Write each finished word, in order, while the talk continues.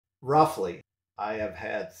Roughly, I have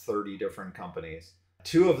had 30 different companies.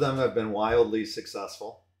 Two of them have been wildly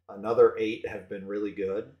successful. Another eight have been really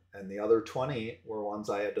good. And the other 20 were ones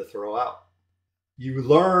I had to throw out. You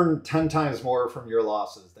learn 10 times more from your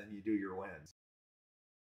losses than you do your wins.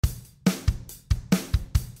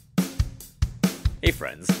 Hey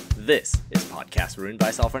friends, this is Podcast Ruined by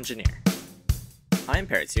a Software Engineer. I'm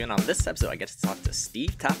Perry Tiu, and on this episode I get to talk to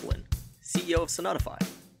Steve Taplin, CEO of Sonatafy,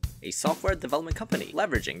 a software development company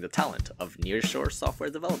leveraging the talent of nearshore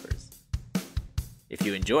software developers. If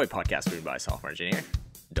you enjoy Podcast Ruined by a Software Engineer,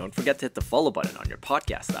 don't forget to hit the follow button on your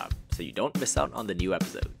podcast app so you don't miss out on the new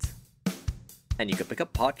episodes. And you can pick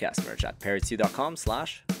up podcast merch at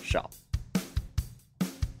perrytiu.com/shop.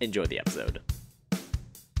 Enjoy the episode.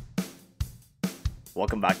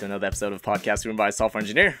 Welcome back to another episode of Podcast Ruined by a Software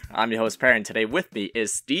Engineer. I'm your host, Perry, and today with me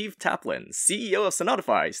is Steve Taplin, CEO of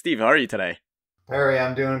Sonatafy. Steve, how are you today? Perry,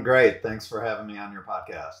 I'm doing great. Thanks for having me on your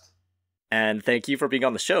podcast. And thank you for being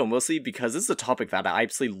on the show, mostly because this is a topic that I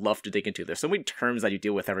absolutely love to dig into. There's so many terms that you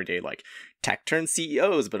deal with every day, like tech turned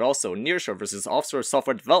CEOs, but also nearshore versus offshore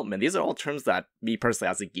software development. These are all terms that me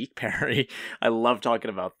personally, as a geek, Perry, I love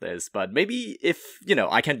talking about this. But maybe if,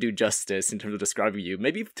 I can't do justice in terms of describing you,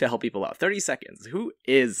 maybe to help people out, 30 seconds. Who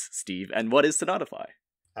is Steve and what is Sonatafy?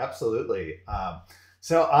 Absolutely.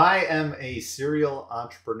 So I am a serial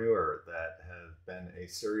entrepreneur that has been a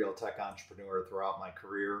serial tech entrepreneur throughout my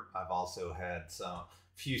career. I've also had some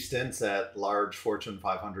few stints at large Fortune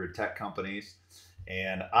 500 tech companies,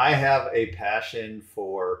 and I have a passion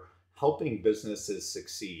for helping businesses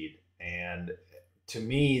succeed. And to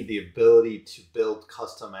me, the ability to build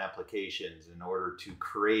custom applications in order to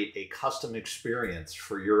create a custom experience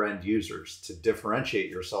for your end users to differentiate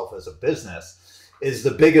yourself as a business is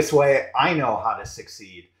the biggest way I know how to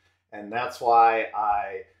succeed. And that's why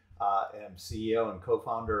I am CEO and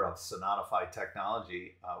co-founder of Sonatafy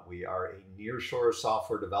Technology. We are a nearshore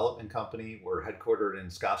software development company. We're headquartered in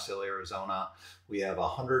Scottsdale, Arizona. We have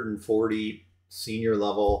 140 senior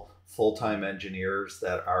level full-time engineers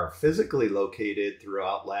that are physically located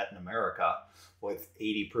throughout Latin America, with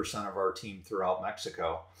 80% of our team throughout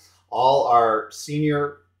Mexico. All our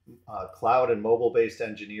senior cloud and mobile-based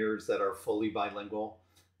engineers that are fully bilingual,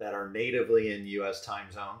 that are natively in U.S.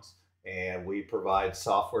 time zones, and we provide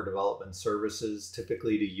software development services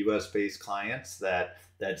typically to U.S.-based clients that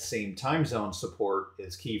same time zone support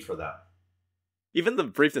is key for them. Even the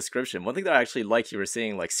brief description, one thing that I actually like you were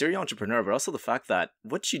saying, like serial entrepreneur, but also the fact that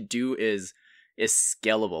what you do is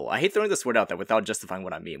scalable. I hate throwing this word out there without justifying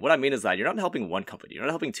what I mean. What I mean is that you're not helping one company, you're not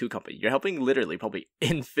helping two companies, you're helping literally probably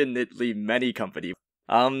infinitely many companies.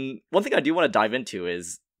 One thing I do want to dive into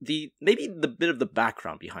is maybe the bit of the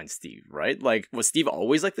background behind Steve, right? Like, was Steve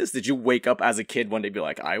always like this? Did you wake up as a kid one day and be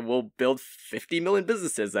like, I will build 50 million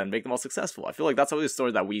businesses and make them all successful? I feel like that's always a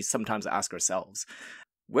story that we sometimes ask ourselves.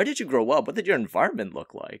 Where did you grow up? What did your environment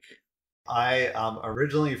look like? I am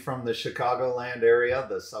originally from the Chicagoland area,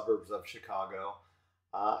 the suburbs of Chicago.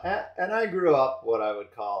 And I grew up what I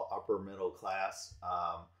would call upper middle class.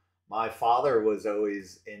 My father was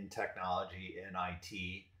always in technology, in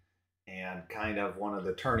IT, and kind of one of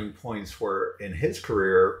the turning points in his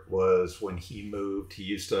career was when he moved. He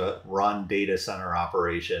used to run data center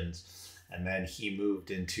operations, and then he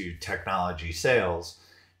moved into technology sales.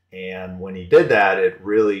 And when he did that, it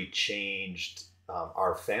really changed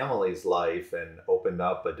our family's life and opened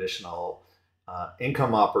up additional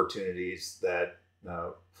income opportunities that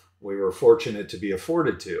we were fortunate to be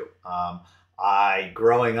afforded to.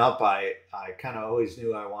 Growing up, I kind of always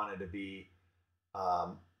knew I wanted to be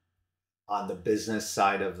on the business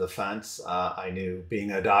side of the fence. I knew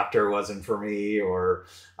being a doctor wasn't for me, or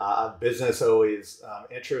business always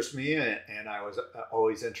interested me, and I was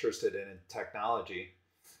always interested in technology.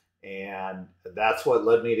 And that's what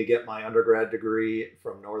led me to get my undergrad degree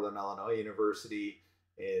from Northern Illinois University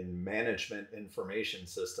in management information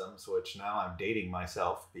systems, which now I'm dating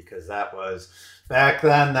myself because back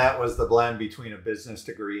then that was the blend between a business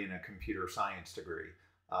degree and a computer science degree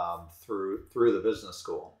through the business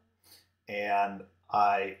school. And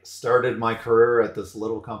I started my career at this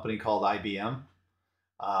little company called IBM.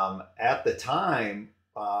 At the time,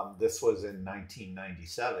 this was in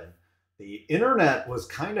 1997, the internet was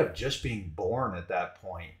kind of just being born at that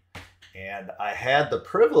point. And I had the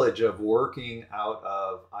privilege of working out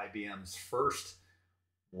of IBM's first,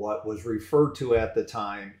 what was referred to at the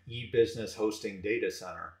time, e-business hosting data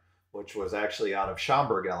center, which was actually out of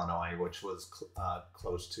Schaumburg, Illinois, which was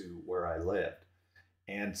close to where I lived.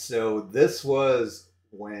 And so this was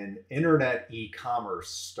when internet e-commerce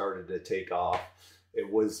started to take off.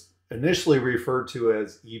 It was initially referred to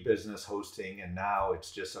as e-business hosting, and now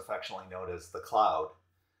it's just affectionately known as the cloud.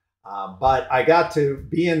 But I got to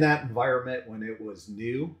be in that environment when it was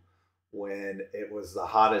new, when it was the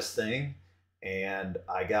hottest thing. And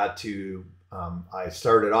I got to, I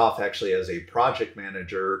started off actually as a project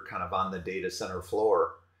manager kind of on the data center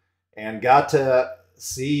floor and got to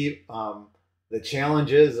see the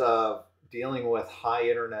challenges of dealing with high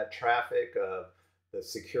internet traffic, the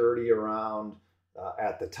security around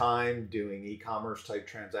at the time doing e-commerce type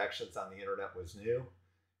transactions on the internet was new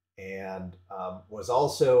and was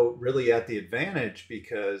also really at the advantage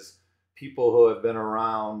because people who have been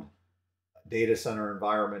around data center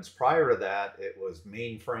environments prior to that, it was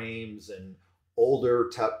mainframes and older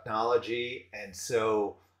technology. And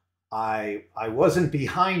so I wasn't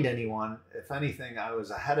behind anyone. If anything, I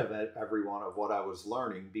was ahead of everyone of what I was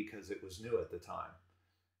learning because it was new at the time.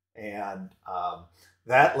 And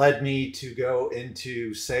that led me to go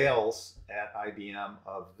into sales at IBM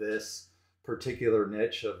of this particular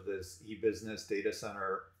niche of this e-business data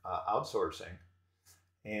center outsourcing.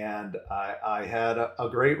 And I had a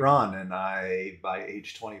great run. And by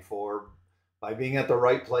age 24, by being at the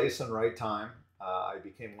right place and right time, I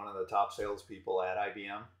became one of the top salespeople at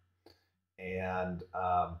IBM. And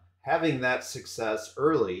having that success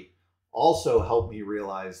early also helped me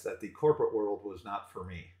realize that the corporate world was not for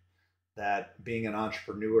me, that being an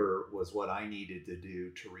entrepreneur was what I needed to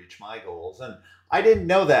do to reach my goals. And I didn't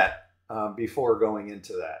know that before going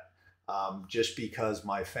into that. Just because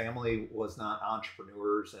my family was not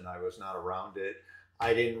entrepreneurs and I was not around it,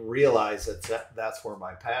 I didn't realize that's where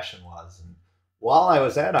my passion was. And while I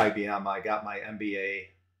was at IBM, I got my MBA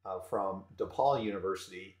from DePaul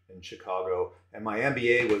University in Chicago, and my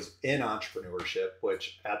MBA was in entrepreneurship,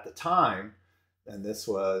 which at the time, and this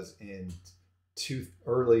was in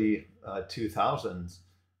early 2000s,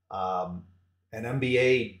 an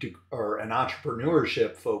MBA or an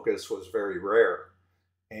entrepreneurship focus was very rare.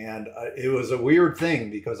 And it was a weird thing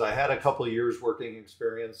because I had a couple of years working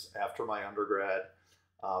experience after my undergrad.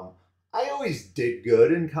 I always did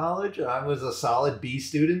good in college. I was a solid B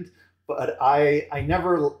student, but I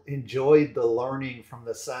never enjoyed the learning from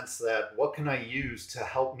the sense that what can I use to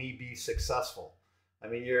help me be successful? I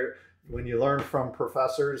mean, when you learn from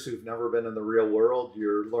professors who've never been in the real world,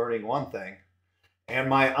 you're learning one thing. And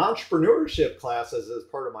my entrepreneurship classes as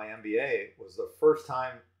part of my MBA was the first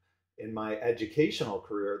time in my educational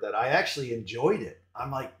career that I actually enjoyed it. I'm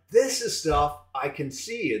like, this is stuff I can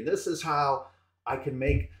see, and this is how I can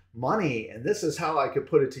make money, and this is how I could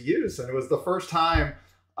put it to use. And it was the first time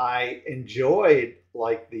I enjoyed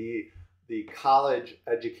like the college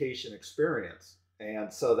education experience.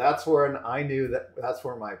 And so that's where I knew that's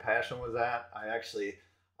where my passion was at. I actually,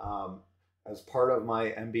 as part of my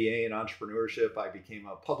MBA in entrepreneurship, I became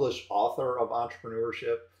a published author of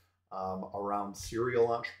entrepreneurship around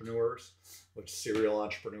serial entrepreneurs, which serial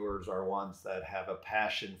entrepreneurs are ones that have a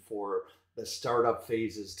passion for the startup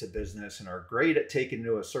phases to business and are great at taking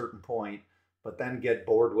to a certain point, but then get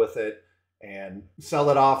bored with it and sell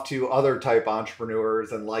it off to other type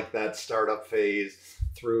entrepreneurs and like that startup phase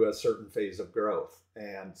through a certain phase of growth.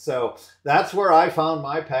 And so that's where I found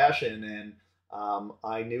my passion, and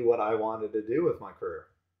I knew what I wanted to do with my career.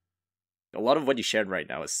 A lot of what you shared right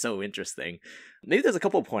now is so interesting. Maybe there's a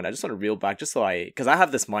couple of points I just want to reel back just so because I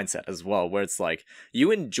have this mindset as well where it's like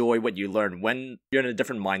you enjoy what you learn when you're in a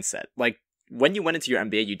different mindset. Like when you went into your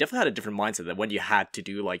MBA, you definitely had a different mindset than when you had to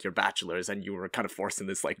do like your bachelor's and you were kind of forced in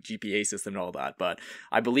this like GPA system and all that. But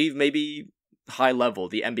I believe maybe high level,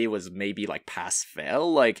 the MBA was maybe like pass fail.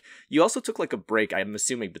 Like you also took like a break, I'm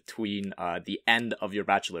assuming, between the end of your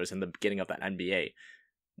bachelor's and the beginning of that MBA.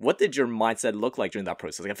 What did your mindset look like during that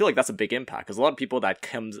process? Like, I feel like that's a big impact because a lot of people that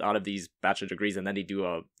comes out of these bachelor degrees and then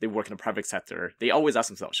they work in the private sector, they always ask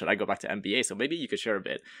themselves, should I go back to MBA? So maybe you could share a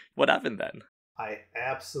bit. What happened then? I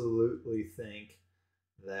absolutely think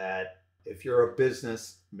that if you're a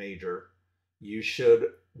business major, you should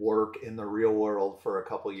work in the real world for a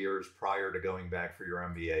couple years prior to going back for your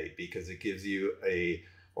MBA because it gives you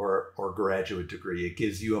or graduate degree. It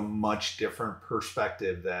gives you a much different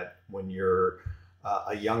perspective that when you're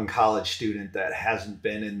a young college student that hasn't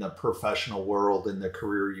been in the professional world in the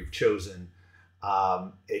career you've chosen,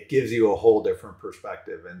 it gives you a whole different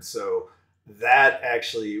perspective. And so that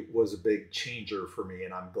actually was a big changer for me,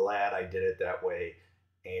 and I'm glad I did it that way.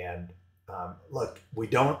 And look, we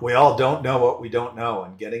all don't know what we don't know,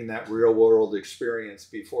 and getting that real world experience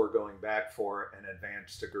before going back for an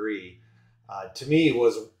advanced degree, to me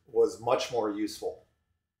was much more useful.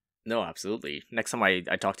 No, absolutely. Next time I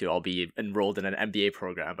talk to you, I'll be enrolled in an MBA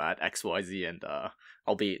program at XYZ, and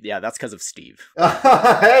that's because of Steve.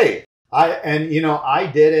 Hey,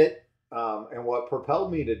 I did it And what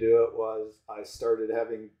propelled me to do it was I started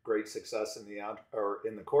having great success in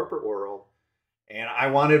the corporate world, and I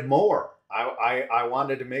wanted more. I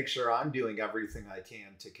wanted to make sure I'm doing everything I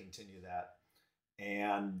can to continue that,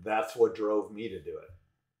 and that's what drove me to do it.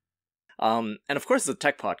 And of course, it's a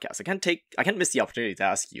tech podcast. I can't miss the opportunity to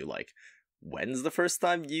ask you, like, when's the first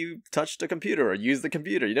time you touched a computer or used the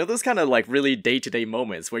computer? You know, those kind of like really day-to-day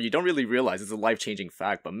moments where you don't really realize it's a life-changing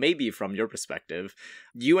fact, but maybe from your perspective,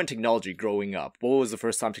 you and technology growing up, what was the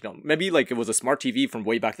first time technology? Maybe like it was a smart TV from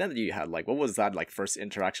way back then that you had. Like, what was that like first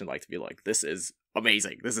interaction like to be like, this is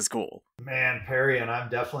amazing, this is cool? Man, Perry, and I'm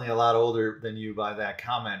definitely a lot older than you by that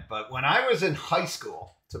comment, but when I was in high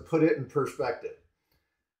school, to put it in perspective,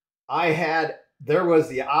 there was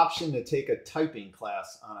the option to take a typing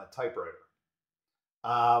class on a typewriter.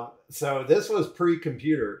 So this was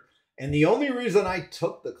pre-computer, and the only reason I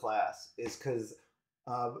took the class is because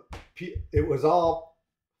it was all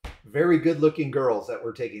very good-looking girls that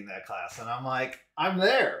were taking that class, and I'm like, I'm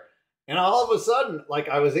there, and all of a sudden, like,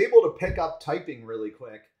 I was able to pick up typing really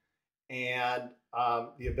quick, and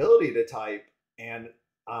the ability to type, and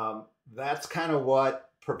that's kind of what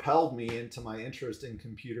propelled me into my interest in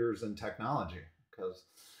computers and technology, because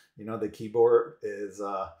the keyboard is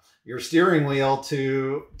your steering wheel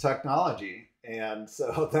to technology. And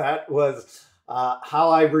so that was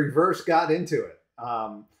how I reverse got into it.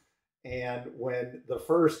 And when the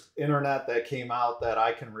first internet that came out that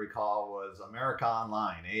I can recall was America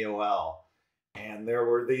Online, AOL. And there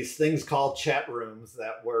were these things called chat rooms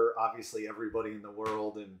that were obviously everybody in the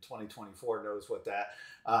world in 2024 knows what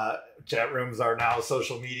that chat rooms are now,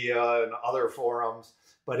 social media and other forums.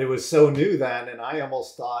 But it was so new then, and I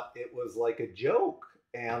almost thought it was like a joke.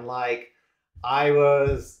 And like I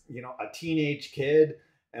was, a teenage kid,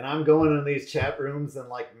 and I'm going in these chat rooms and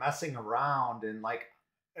like messing around, and like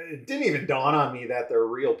it didn't even dawn on me that they're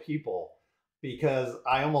real people, because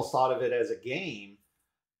I almost thought of it as a game.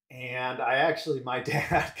 And my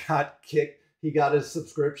dad got kicked. He got his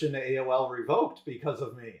subscription to AOL revoked because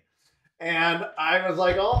of me. And I was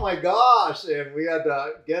like, oh my gosh. And we had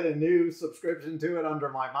to get a new subscription to it under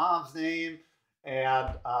my mom's name. And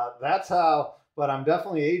that's how, but I'm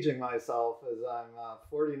definitely aging myself as I'm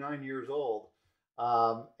 49 years old.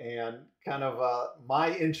 And kind of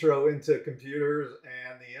my intro into computers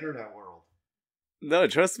and the internet world. No,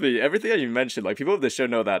 trust me. Everything that you mentioned, like people of the show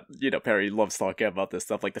know that, Perry loves talking about this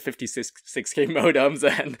stuff, like the 56K modems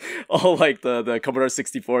and all like the Commodore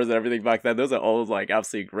 64s and everything back then. Those are all like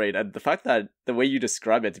absolutely great. And the fact that the way you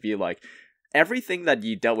describe it to be like everything that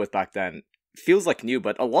you dealt with back then feels like new,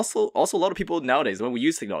 but also a lot of people nowadays, when we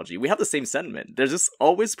use technology, we have the same sentiment. There's just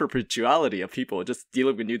always perpetuality of people just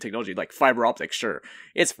dealing with new technology, like fiber optics. Sure,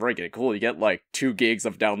 it's freaking cool. You get like 2 gigs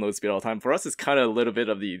of download speed all the time. For us, it's kind of a little bit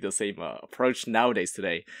of the same approach nowadays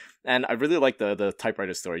today. And I really like the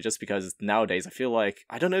typewriter story, just because nowadays I feel like,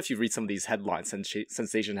 I don't know if you read some of these headlines,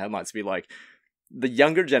 sensation headlines, be like, the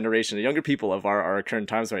younger generation, the younger people of our current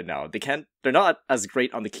times right now, they're not as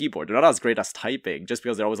great on the keyboard. They're not as great as typing just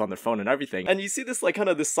because they're always on their phone and everything. And you see this like kind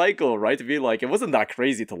of this cycle, right? To be like, it wasn't that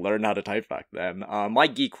crazy to learn how to type back then. My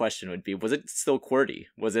geek question would be, was it still QWERTY?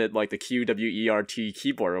 Was it like the QWERT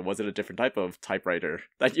keyboard, or was it a different type of typewriter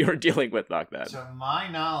that you were dealing with back then? To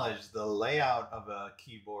my knowledge, the layout of a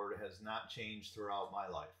keyboard has not changed throughout my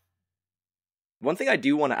life. One thing I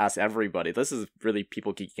do want to ask everybody, this is really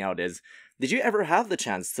people geeking out, is did you ever have the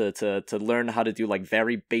chance to learn how to do like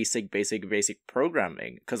very basic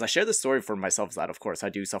programming? Because I share the story for myself that, of course, I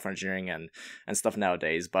do software engineering and stuff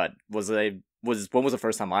nowadays, but when was the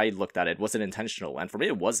first time I looked at it? Was it intentional? And for me,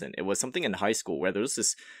 it wasn't. It was something in high school where there was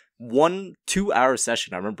this 1-2 hour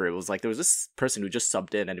session. I remember it was like, there was this person who just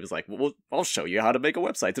subbed in and he was like, well, I'll show you how to make a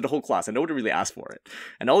website to the whole class. And nobody really asked for it.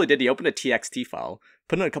 And all he did, he opened a TXT file,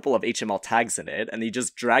 put in a couple of HTML tags in it, and he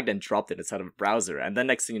just dragged and dropped it inside of a browser. And then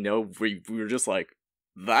next thing you know, we were just like,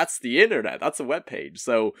 that's the internet. That's a web page.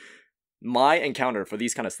 So my encounter for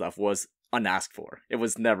these kind of stuff was unasked for. It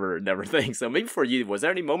was never a thing. So maybe for you, was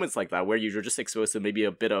there any moments like that where you were just exposed to maybe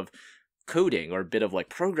a bit of coding or a bit of like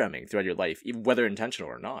programming throughout your life, whether intentional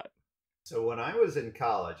or not? So when I was in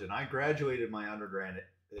college, and I graduated my undergrad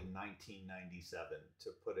in 1997, to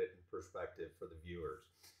put it in perspective for the viewers.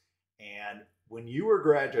 And when you were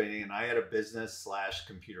graduating, and I had a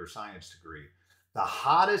business/computer science degree, the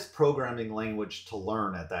hottest programming language to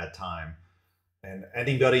learn at that time, and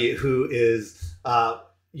anybody who is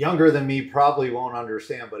younger than me probably won't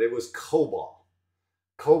understand, but it was COBOL.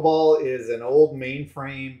 COBOL is an old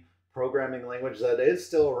mainframe programming language that is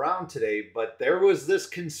still around today, but there was this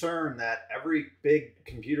concern that every big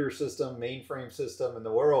computer system, mainframe system in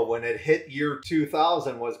the world, when it hit year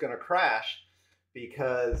 2000, was going to crash,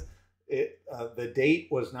 because the date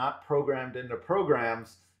was not programmed into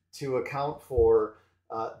programs to account for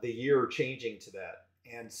the year changing to that.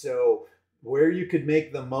 And so where you could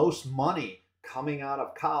make the most money coming out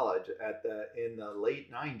of college in the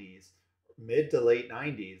late 90s, mid to late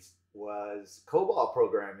 90s, was COBOL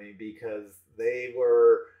programming, because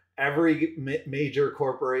every major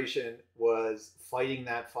corporation was fighting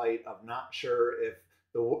that fight of not sure if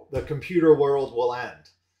the computer world will end.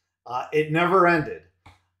 It never ended.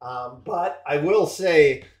 But I will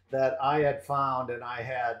say that I had found, and I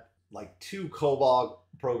had like 2 COBOL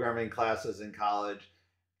programming classes in college,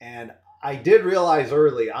 and I did realize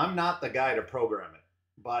early, I'm not the guy to program it,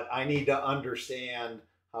 but I need to understand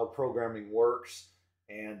how programming works.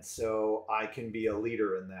 And so I can be a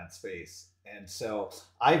leader in that space. And so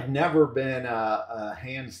I've never been a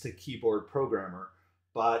hands to keyboard programmer,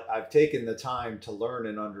 but I've taken the time to learn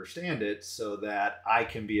and understand it so that I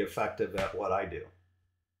can be effective at what I do.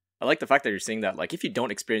 I like the fact that you're saying that, like, if you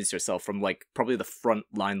don't experience yourself from, like, probably the front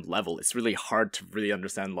line level, it's really hard to really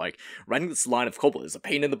understand, like, writing this line of COBOL is a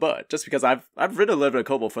pain in the butt. Just because I've written a little bit of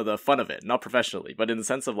COBOL for the fun of it, not professionally, but in the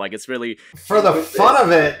sense of, like, it's really... For the fun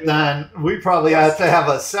of it, then we probably have to have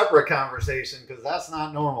a separate conversation, because that's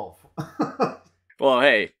not normal. Well,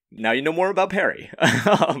 hey, now you know more about Perry.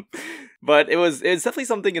 But it's definitely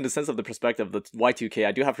something in the sense of the perspective, the Y2K.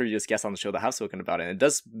 I do have previous guests on the show that have spoken about it, and it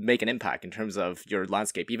does make an impact in terms of your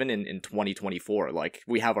landscape, even in 2024. Like,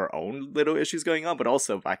 we have our own little issues going on, but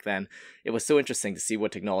also back then, it was so interesting to see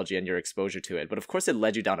what technology and your exposure to it. But of course, it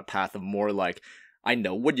led you down a path of more like, I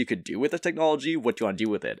know what you could do with the technology, what you want to do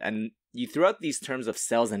with it. And you threw out these terms of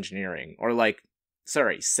sales engineering, or like,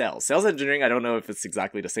 sales engineering. I don't know if it's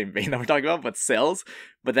exactly the same vein that we're talking about, but sales,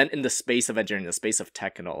 but then in the space of engineering, the space of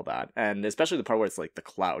tech and all that, and especially the part where it's like the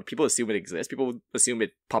cloud. People assume it exists. People assume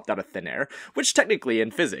it popped out of thin air, which technically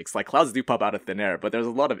in physics, like, clouds do pop out of thin air, but there's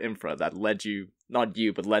a lot of infra that led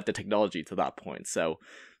the technology to that point. So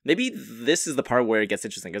maybe this is the part where it gets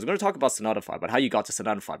interesting, because we're going to talk about Sonatafy, but how you got to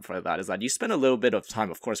Sonatafy before that is that you spent a little bit of time,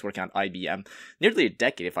 of course, working at IBM, nearly a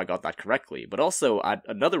decade, if I got that correctly, but also at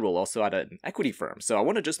another role, also at an equity firm. So I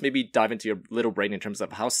want to just maybe dive into your little brain in terms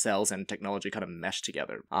of how sales and technology kind of mesh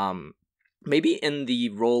together. Maybe in the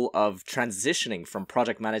role of transitioning from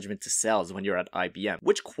project management to sales when you're at IBM,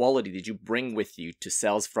 which quality did you bring with you to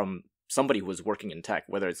sales from somebody who was working in tech,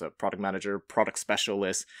 whether it's a product manager, product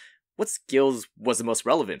specialist? What skills was the most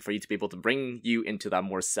relevant for you to be able to bring you into that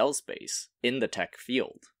more sales space in the tech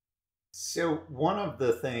field? So one of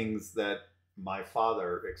the things that my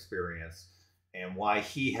father experienced, and why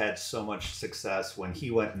he had so much success when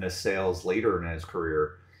he went into sales later in his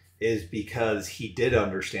career, is because he did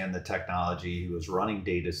understand the technology. He was running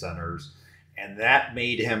data centers, and that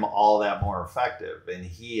made him all that more effective. And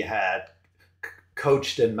he had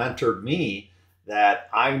coached and mentored me that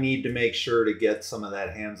I need to make sure to get some of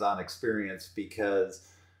that hands-on experience, because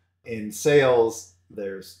in sales,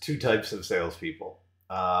 there's 2 types of salespeople.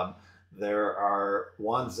 There are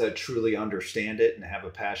ones that truly understand it and have a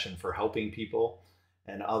passion for helping people,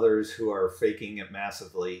 and others who are faking it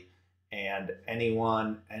massively. And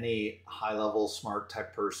any high-level smart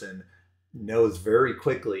tech person knows very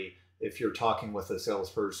quickly if you're talking with a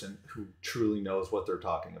salesperson who truly knows what they're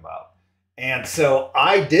talking about. And so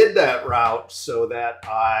I did that route so that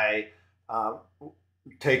I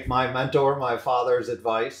take my mentor, my father's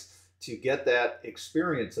advice, to get that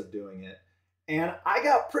experience of doing it. And I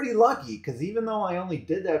got pretty lucky, because even though I only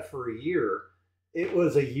did that for a year, it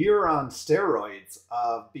was a year on steroids,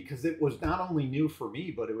 because it was not only new for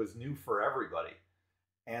me, but it was new for everybody.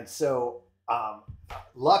 And so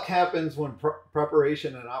luck happens when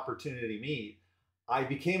preparation and opportunity meet. I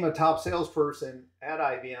became a top salesperson at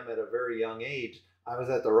IBM at a very young age. I was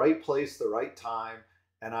at the right place, the right time,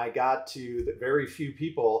 and I got to the very few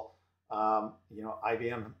people.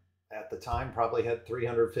 IBM at the time probably had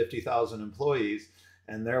 350,000 employees,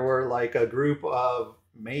 and there were like a group of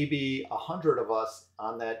maybe 100 of us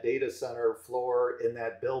on that data center floor in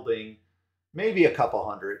that building, maybe a couple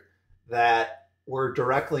hundred, that were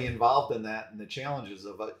directly involved in that and the challenges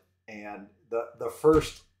of it. And the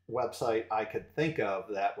first website I could think of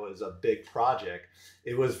that was a big project,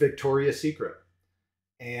 it was Victoria's Secret.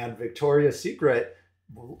 And Victoria's Secret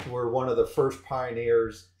were one of the first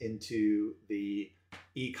pioneers into the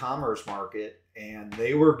e-commerce market, and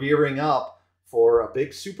they were gearing up for a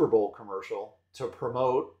big Super Bowl commercial to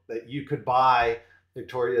promote that you could buy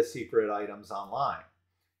Victoria's Secret items online.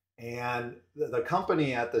 And the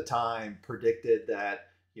company at the time predicted that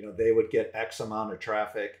they would get X amount of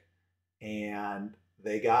traffic, and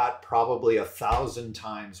they got probably 1,000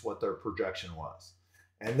 times what their projection was.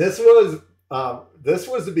 And this was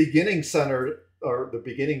the beginning center or the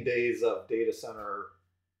beginning days of data center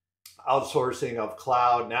outsourcing, of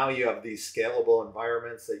cloud. Now you have these scalable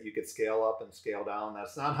environments that you could scale up and scale down.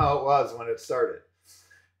 That's not how it was when it started.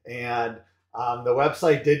 And the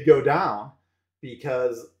website did go down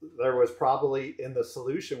because there was probably in the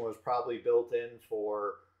solution was probably built in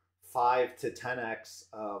for 5 to 10x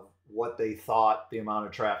of what they thought the amount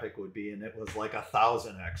of traffic would be, and it was like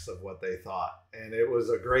 1,000x of what they thought. And it was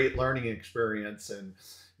a great learning experience. And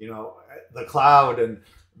the cloud, and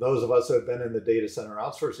those of us who have been in the data center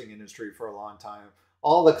outsourcing industry for a long time,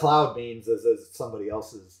 all the cloud means is somebody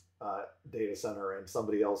else's data center and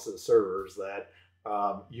somebody else's servers that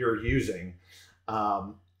you're using.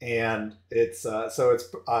 And it's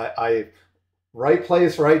I right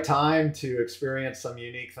place, right time to experience some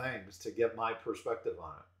unique things to get my perspective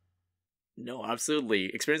on it. No, absolutely.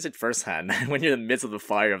 Experience it firsthand when you're in the midst of the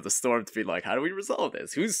fire of the storm to be like, how do we resolve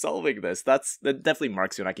this? Who's solving this? That definitely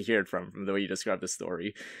marks you, and I can hear it from the way you described the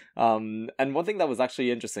story. And one thing that was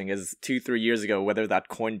actually interesting is 2-3 years ago, whether that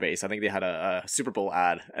Coinbase, I think they had a Super Bowl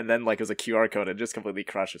ad, and then like it was a QR code and just completely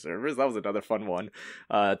crashed the servers. That was another fun one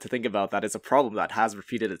to think about. That it's a problem that has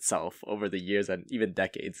repeated itself over the years and even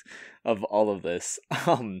decades of all of this.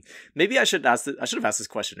 Maybe I should have asked this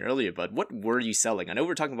question earlier, but what were you selling? I know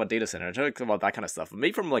we're talking about data center, about that kind of stuff, but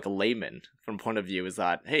maybe from like a layman from point of view is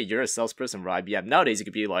that, hey, you're a salesperson for IBM. Nowadays it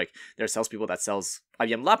could be like there are salespeople that sells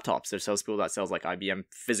IBM laptops, there's salespeople that sells like IBM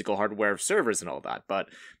physical hardware servers and all that. But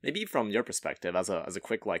maybe from your perspective, as a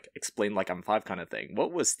quick like explain like I'm five kind of thing,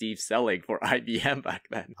 what was Steve selling for IBM back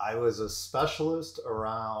then? I was a specialist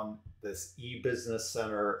around this e-business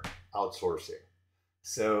center outsourcing.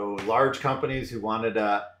 So large companies who wanted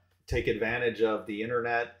to take advantage of the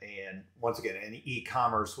internet, and once again, and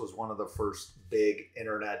e-commerce was one of the first big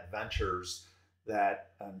internet ventures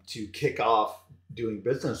that to kick off doing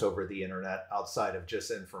business over the internet outside of just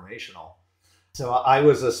informational. So I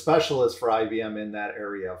was a specialist for IBM in that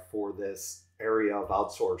area for this area of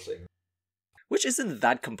outsourcing. Which isn't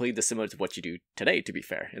that completely dissimilar to what you do today, to be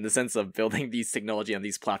fair, in the sense of building these technology and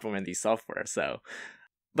these platform and these software. So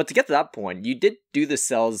but to get to that point, you did do the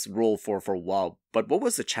sales role for a while, but what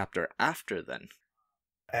was the chapter after then?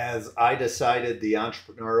 As I decided the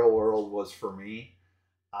entrepreneurial world was for me,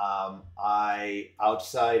 outside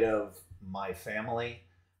of my family,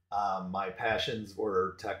 my passions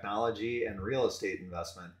were technology and real estate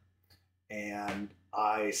investment. And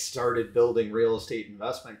I started building real estate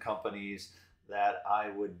investment companies that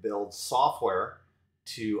I would build software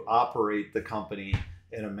to operate the company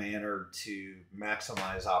in a manner to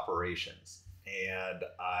maximize operations. And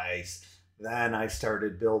then I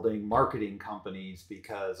started building marketing companies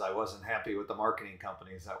because I wasn't happy with the marketing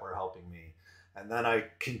companies that were helping me. And then I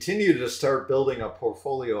continued to start building a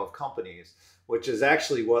portfolio of companies, which is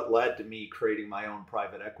actually what led to me creating my own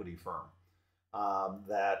private equity firm.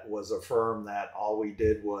 That was a firm that all we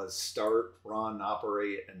did was start, run,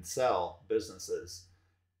 operate, and sell businesses.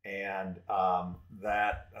 And I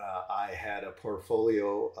had a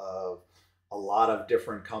portfolio of a lot of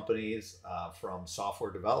different companies, from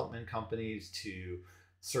software development companies to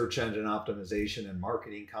search engine optimization and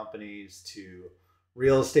marketing companies to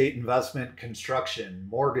real estate investment, construction,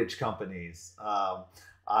 mortgage companies.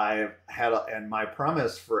 And my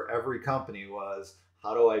premise for every company was,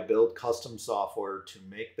 how do I build custom software to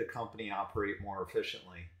make the company operate more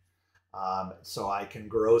efficiently, so I can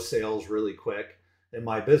grow sales really quick? And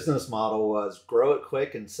my business model was grow it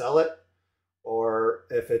quick and sell it, or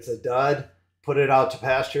if it's a dud, put it out to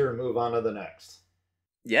pasture and move on to the next.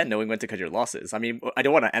 Yeah, knowing when to cut your losses. I mean, I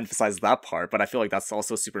don't want to emphasize that part, but I feel like that's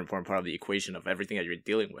also a super important part of the equation of everything that you're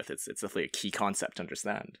dealing with. It's definitely a key concept to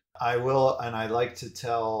understand. I will, and I like to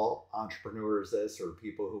tell entrepreneurs this, or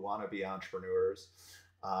people who want to be entrepreneurs.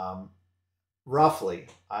 Roughly,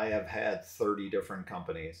 I have had 30 different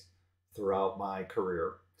companies throughout my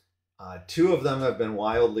career. 2 of them have been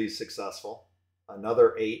wildly successful.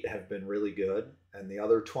 Another 8 have been really good. And the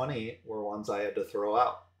other 20 were ones I had to throw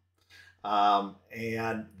out.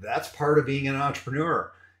 And that's part of being an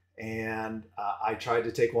entrepreneur. And I tried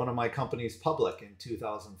to take one of my companies public in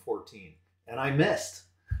 2014, and I missed.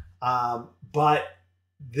 But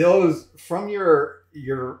those from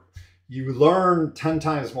you learn 10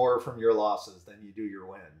 times more from your losses than you do your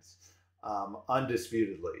wins,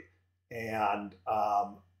 undisputedly. And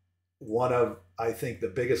one of, I think, the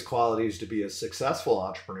biggest qualities to be a successful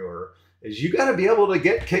entrepreneur is you got to be able to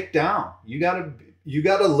get kicked down. You got to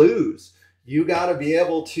lose. You got to be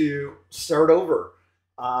able to start over,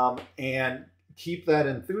 and keep that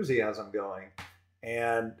enthusiasm going.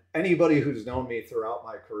 And anybody who's known me throughout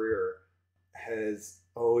my career has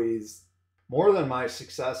always, more than my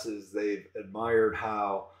successes, they've admired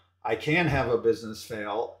how I can have a business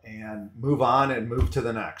fail and move on and move to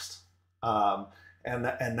the next. Um, and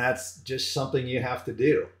that's just something you have to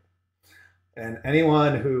do. And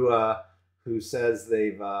anyone who says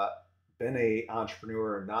they've been a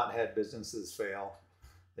entrepreneur and not had businesses fail,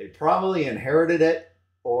 they probably inherited it,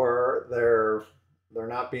 or they're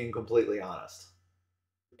not being completely honest.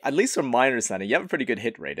 At least from my understanding, you have a pretty good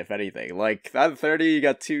hit rate, if anything. Like, that 30, you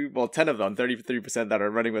got 10 of them, 33% that are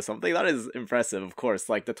running with something. That is impressive, of course.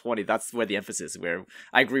 Like, the 20, that's where the emphasis, where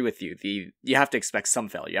I agree with you. You have to expect some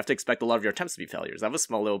failure. You have to expect a lot of your attempts to be failures. I have a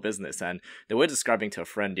small little business, and the way describing to a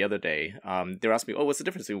friend the other day, they were asking me, oh, what's the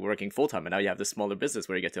difference between working full-time and now you have this smaller business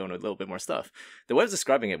where you get to own a little bit more stuff? The way I was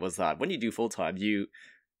describing it was that when you do full-time,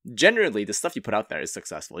 generally the stuff you put out there is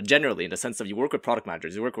successful, generally, in the sense of you work with product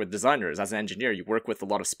managers, you work with designers. As an engineer, you work with a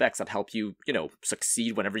lot of specs that help you,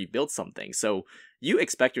 succeed whenever you build something. So you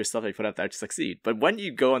expect your stuff that you put out there to succeed. But when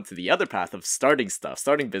you go onto the other path of starting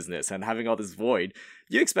business and having all this void,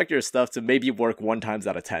 you expect your stuff to maybe work 1 times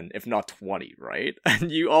out of 10, if not 20, right?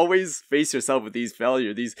 And you always face yourself with these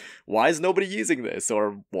failures, why is nobody using this,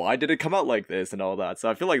 or why did it come out like this, and all that.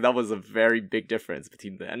 So I feel like that was a very big difference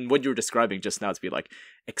between and what you were describing just now, to be like,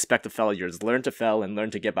 expect the failures, learn to fail and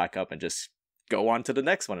learn to get back up and just go on to the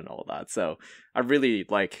next one and all that. So I really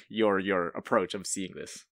like your approach of seeing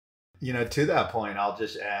this. To that point, I'll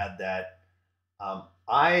just add that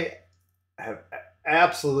I have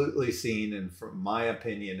absolutely seen, and from my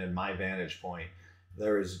opinion and my vantage point,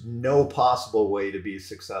 there is no possible way to be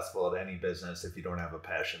successful at any business if you don't have a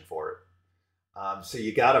passion for it. So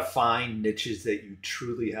you got to find niches that you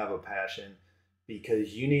truly have a passion,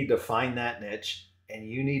 because you need to find that niche and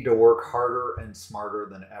you need to work harder and smarter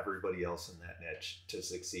than everybody else in that niche to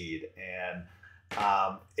succeed. And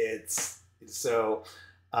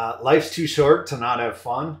life's too short to not have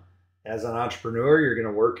fun. As an entrepreneur, you're going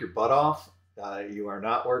to work your butt off. You are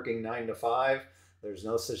not working 9 to 5. There's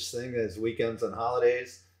no such thing as weekends and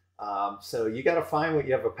holidays. So you got to find what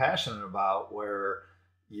you have a passion about, where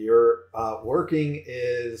your working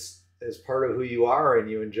is part of who you are and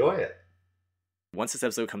you enjoy it. Once this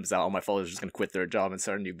episode comes out, all my followers are just going to quit their job and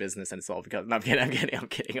start a new business, and it's all because... No, I'm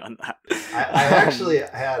kidding on that. I actually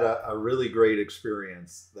had a really great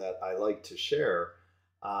experience that I like to share.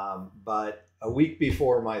 But a week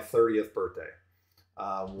before my 30th birthday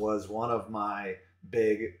was one of my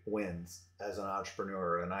big wins as an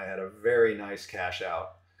entrepreneur. And I had a very nice cash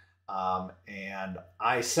out. And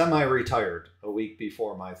I semi-retired a week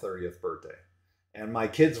before my 30th birthday. And my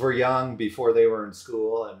kids were young before they were in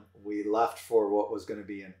school, and we left for what was going to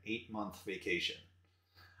be an 8-month vacation.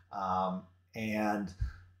 And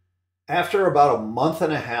after about a month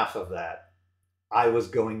and a half of that, I was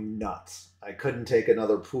going nuts. I couldn't take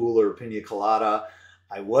another pool or pina colada.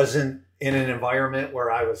 I wasn't in an environment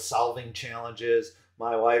where I was solving challenges.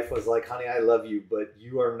 My wife was like, honey, I love you, but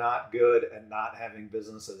you are not good at not having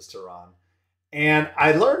businesses to run. And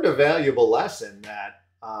I learned a valuable lesson that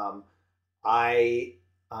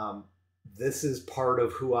this is part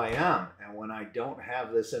of who I am. And when I don't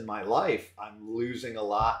have this in my life, I'm losing a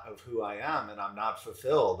lot of who I am, and I'm not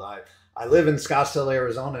fulfilled. I live in Scottsdale,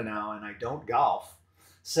 Arizona now, and I don't golf.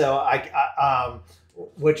 So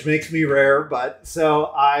which makes me rare, but so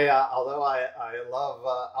although I love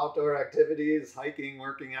outdoor activities, hiking,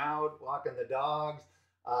 working out, walking the dogs,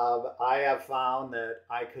 I have found that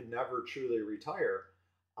I could never truly retire.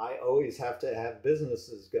 I always have to have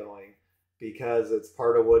businesses going, because it's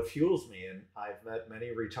part of what fuels me. And I've met many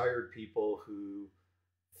retired people who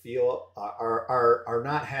feel are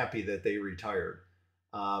not happy that they retired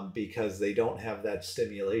because they don't have that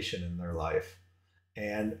stimulation in their life.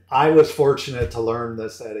 And I was fortunate to learn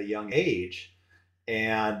this at a young age.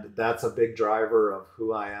 And that's a big driver of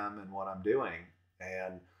who I am and what I'm doing.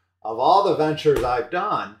 And of all the ventures I've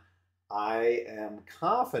done, I am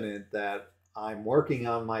confident that I'm working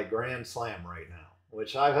on my grand slam right now,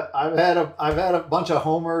 which I've had a bunch of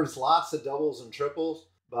homers, lots of doubles and triples,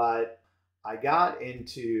 but I got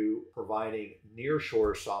into providing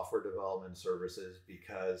nearshore software development services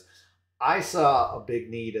because I saw a big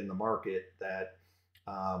need in the market. That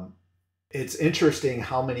it's interesting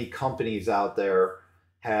how many companies out there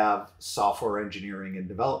have software engineering and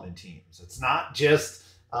development teams. It's not just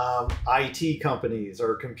IT companies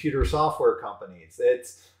or computer software companies.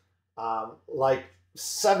 It's like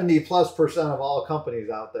 70+% of all companies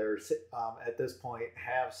out there at this point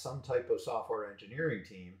have some type of software engineering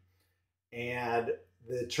team. And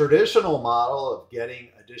the traditional model of getting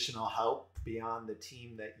additional help beyond the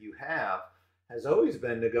team that you have has always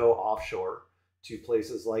been to go offshore to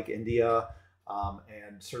places like India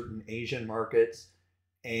and certain Asian markets.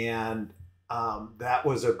 And that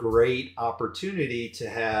was a great opportunity to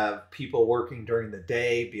have people working during the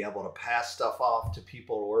day be able to pass stuff off to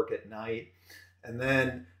people to work at night. And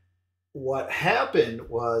then what happened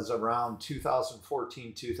was around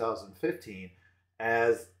 2014, 2015,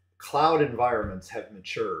 as cloud environments have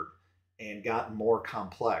matured and gotten more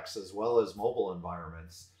complex, as well as mobile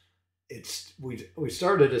environments, we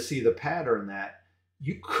started to see the pattern that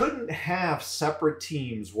you couldn't have separate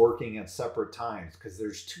teams working at separate times because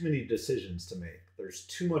there's too many decisions to make. There's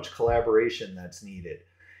too much collaboration that's needed.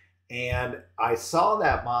 And I saw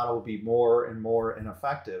that model be more and more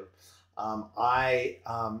ineffective. I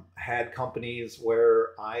had companies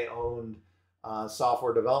where I owned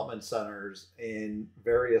software development centers in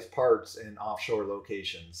various parts in offshore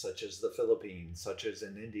locations, such as the Philippines, such as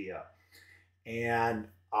in India. And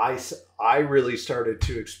I really started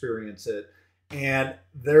to experience it. And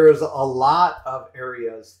there's a lot of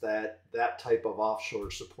areas that type of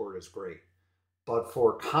offshore support is great. But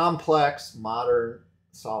for complex, modern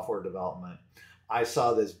software development, I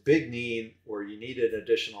saw this big need where you needed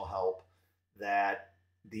additional help, that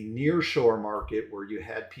the nearshore market, where you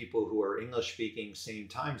had people who are English speaking, same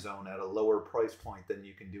time zone at a lower price point than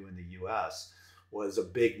you can do in the US, was a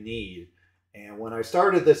big need. And when I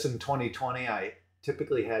started this in 2020, I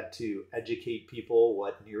typically had to educate people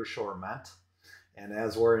what nearshore meant. And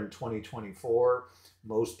as we're in 2024,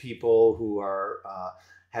 most people who are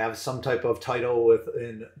have some type of title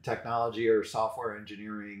within technology or software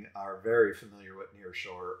engineering are very familiar with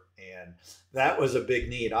nearshore. And that was a big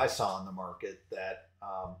need I saw in the market that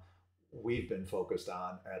we've been focused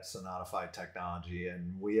on at Sonatafy Technology.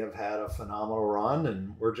 And we have had a phenomenal run,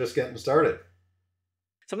 and we're just getting started.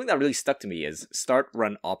 Something that really stuck to me is start,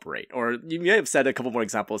 run, operate. Or you may have said a couple more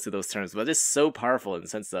examples to those terms, but it's so powerful in the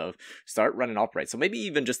sense of start, run, and operate. So maybe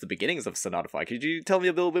even just the beginnings of Sonatafy. Could you tell me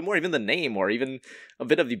a little bit more, even the name, or even a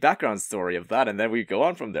bit of the background story of that? And then we go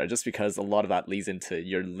on from there, just because a lot of that leads into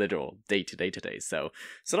your literal day-to-day today. So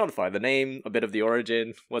Sonatafy, the name, a bit of the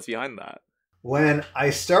origin, what's behind that? When I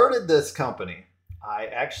started this company, I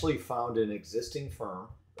actually found an existing firm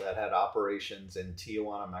that had operations in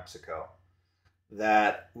Tijuana, Mexico,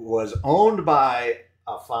 that was owned by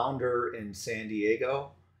a founder in San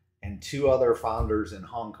Diego and two other founders in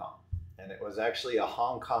Hong Kong. And it was actually a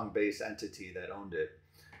Hong Kong-based entity that owned it.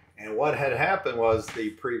 And what had happened was the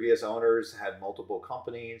previous owners had multiple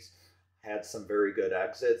companies, had some very good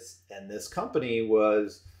exits, and this company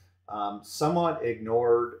was somewhat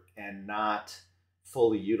ignored and not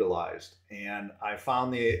fully utilized. And I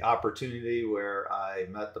found the opportunity where I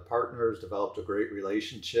met the partners, developed a great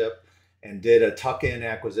relationship, and did a tuck-in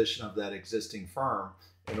acquisition of that existing firm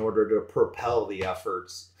in order to propel the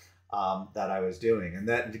efforts that I was doing. And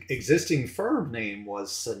that existing firm name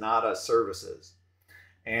was Sonata Services.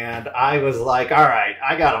 And I was like, all right,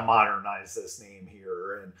 I got to modernize this name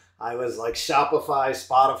here. And I was like, Shopify,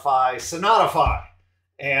 Spotify, Sonatafy.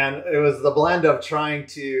 And it was the blend of trying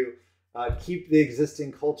to keep the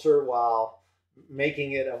existing culture while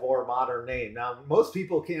making it a more modern name. Now, most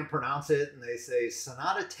people can't pronounce it, and they say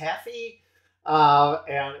Sonatafy,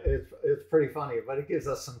 and it's pretty funny, but it gives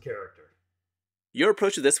us some character. Your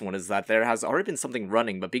approach to this one is that there has already been something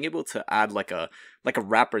running, but being able to add like a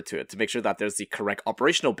wrapper to it to make sure that there's the correct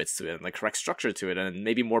operational bits to it and the correct structure to it, and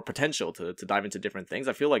maybe more potential to dive into different things.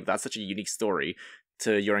 I feel like that's such a unique story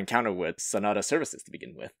to your encounter with Sonata Services to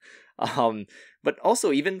begin with. But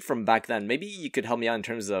also, even from back then, maybe you could help me out in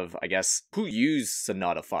terms of, I guess, who used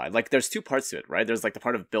Sonatafy. Like, there's two parts to it, right? There's like the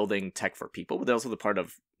part of building tech for people, but there's also the part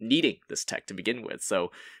of needing this tech to begin with.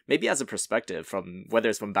 So maybe as a perspective, from whether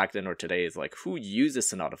it's from back then or today, is like, who uses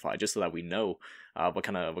Sonatafy, just so that we know what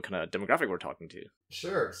kind of demographic we're talking to.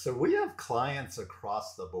 Sure. So we have clients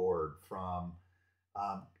across the board, from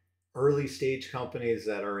early stage companies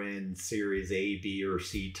that are in Series A, B, or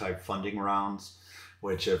C type funding rounds,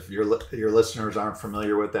 which if your listeners aren't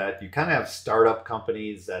familiar with that, you kind of have startup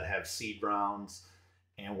companies that have seed rounds.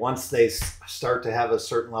 And once they start to have a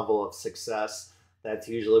certain level of success, that's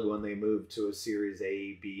usually when they move to a Series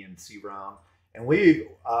A, B, and C round. And we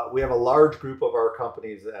have a large group of our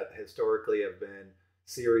companies that historically have been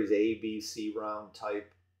Series A, B, C round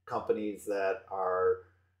type companies that are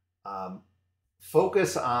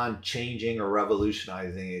focus on changing or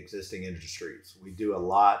revolutionizing existing industries. We do a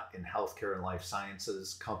lot in healthcare and life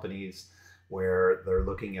sciences companies where they're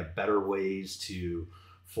looking at better ways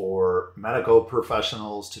for medical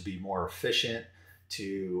professionals to be more efficient,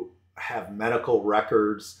 to have medical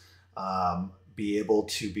records be able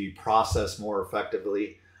to be processed more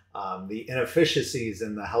effectively. The inefficiencies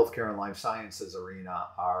in the healthcare and life sciences arena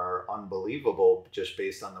are unbelievable, just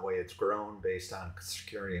based on the way it's grown, based on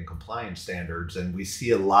security and compliance standards. And we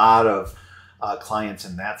see a lot of clients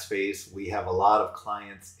in that space. We have a lot of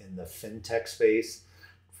clients in the fintech space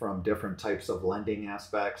from different types of lending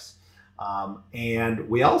aspects. And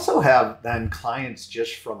we also have then clients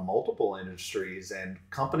just from multiple industries and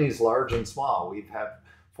companies large and small. We've had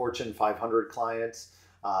Fortune 500 clients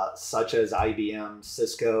such as IBM,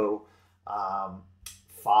 Cisco,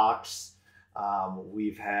 Fox.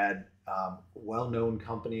 We've had well-known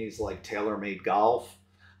companies like TaylorMade Golf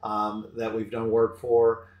that we've done work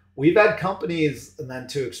for. We've had companies, and then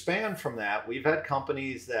to expand from that, we've had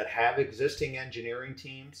companies that have existing engineering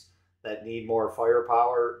teams that need more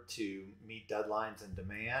firepower to meet deadlines and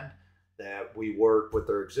demand, that we work with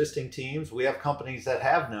their existing teams. We have companies that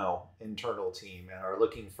have no internal team and are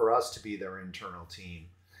looking for us to be their internal team.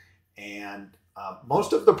 And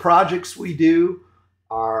most of the projects we do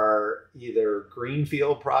are either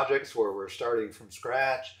greenfield projects where we're starting from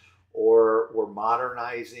scratch, or we're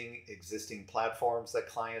modernizing existing platforms that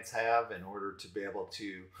clients have in order to be able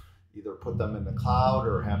to either put them in the cloud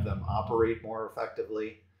or have them operate more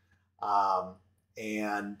effectively.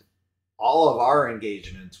 And all of our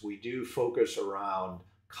engagements, we do focus around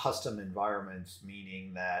custom environments,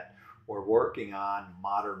 meaning that we're working on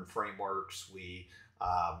modern frameworks. We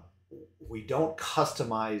don't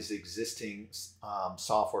customize existing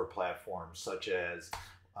software platforms such as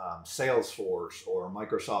Salesforce or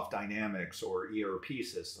Microsoft Dynamics or ERP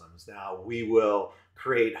systems. Now, we will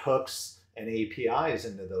create hooks and APIs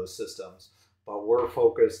into those systems, but we're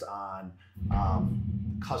focused on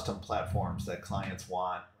custom platforms that clients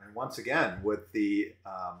want. And once again, with the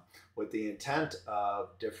intent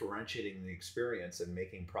of differentiating the experience and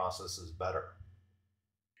making processes better.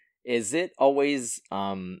 Is it always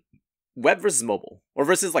web versus mobile, or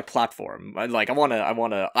versus like platform? Like I want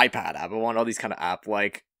a iPad app, I want all these kind of app.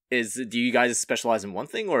 Like, do you guys specialize in one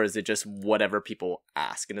thing, or is it just whatever people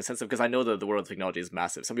ask, in the sense of, because I know that the world of technology is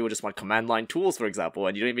massive. Some people just want command line tools, for example,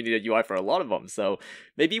 and you don't even need a UI for a lot of them. So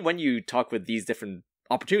maybe when you talk with these different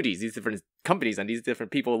opportunities, these different companies, and these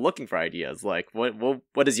different people looking for ideas, like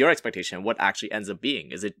what is your expectation? What actually ends up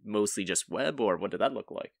being? Is it mostly just web, or what did that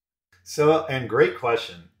look like? So, and great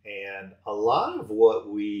question. And a lot of what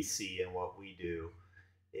we see and what we do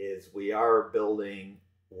is we are building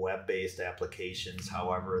web-based applications,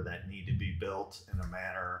 however, that need to be built in a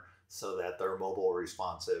manner so that they're mobile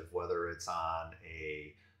responsive, whether it's on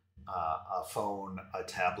a phone, a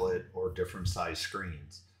tablet, or different size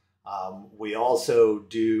screens. We also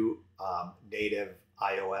do native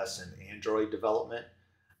iOS and Android development.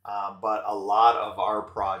 But a lot of our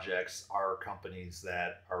projects are companies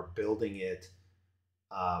that are building it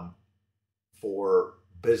for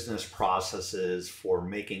business processes, for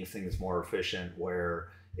making things more efficient, where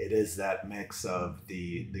it is that mix of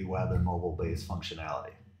the web and mobile-based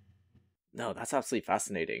functionality. No, that's absolutely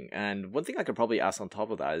fascinating. And one thing I could probably ask on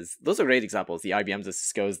top of that is, those are great examples, the IBMs, the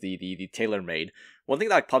Cisco's, the TaylorMade. One thing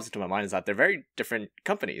that pops into my mind is that they're very different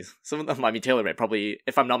companies. Some of them, I mean, TaylorMade, probably,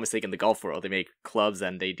 if I'm not mistaken, the golf world, they make clubs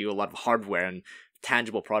and they do a lot of hardware and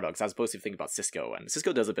tangible products, as opposed to think about Cisco. And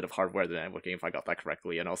Cisco does a bit of hardware than networking, if I got that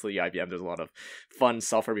correctly. And also the IBM, there's a lot of fun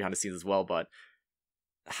software behind the scenes as well. But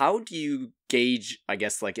how do you gauge, I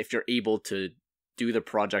guess, like, if you're able to do the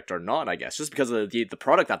project or not, I guess, just because of the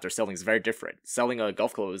product that they're selling is very different. Selling a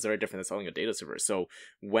golf club is very different than selling a data server. So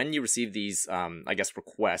when you receive these, I guess,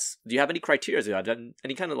 requests, do you have any criteria? Do you have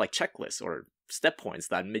any kind of like checklists or step points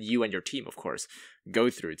that you and your team, of course,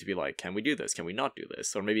 go through to be like, can we do this? Can we not do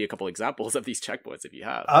this? Or maybe a couple examples of these checkpoints if you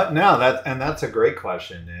have. No, that's a great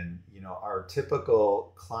question. And, our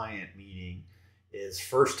typical client meeting is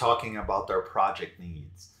first talking about their project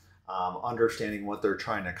needs. Understanding what they're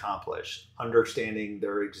trying to accomplish, understanding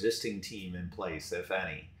their existing team in place, if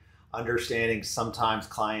any, understanding sometimes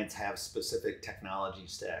clients have specific technology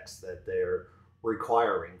stacks that they're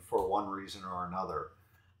requiring for one reason or another.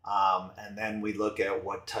 And then we look at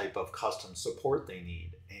what type of custom support they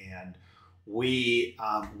need. And we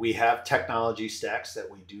have technology stacks that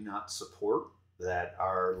we do not support, that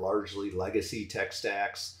are largely legacy tech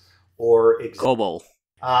stacks or COBOL.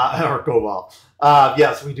 Or COBOL.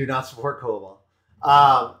 Yes, we do not support COBOL.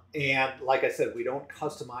 And like I said, we don't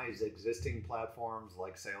customize existing platforms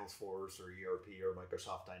like Salesforce or ERP or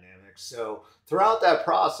Microsoft Dynamics. So throughout that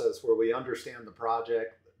process where we understand the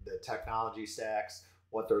project, the technology stacks,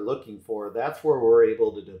 what they're looking for, that's where we're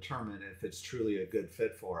able to determine if it's truly a good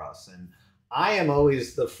fit for us. And I am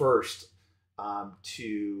always the first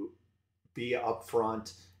to be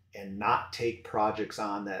upfront and not take projects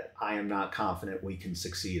on that I am not confident we can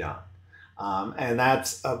succeed on. And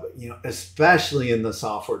that's, especially in the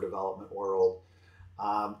software development world,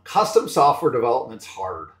 custom software development's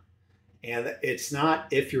hard. And it's not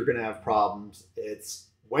if you're going to have problems, it's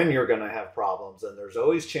when you're going to have problems, and there's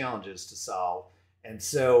always challenges to solve. And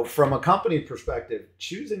so from a company perspective,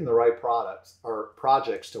 choosing the right products or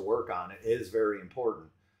projects to work on is very important,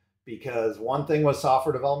 because one thing with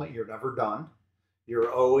software development, you're never done.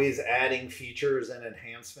 You're always adding features and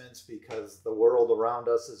enhancements because the world around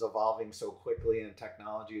us is evolving so quickly and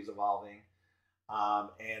technology is evolving.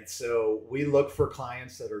 And so we look for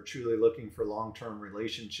clients that are truly looking for long-term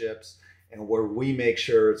relationships and where we make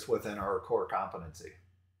sure it's within our core competency.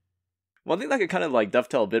 One thing that could kind of like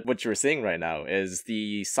dovetail a bit what you're saying right now is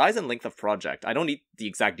the size and length of project. I don't need the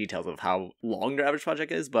exact details of how long your average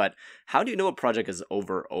project is, but how do you know a project is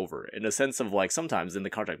over in a sense of like sometimes in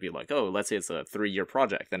the contract be like, oh, let's say it's a 3-year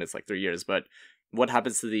project, then it's like 3 years, but what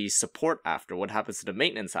happens to the support after? What happens to the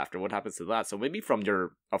maintenance after? What happens to that? So maybe from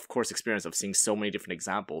your, of course, experience of seeing so many different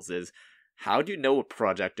examples is how do you know a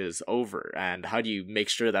project is over and how do you make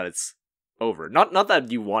sure that it's over? Not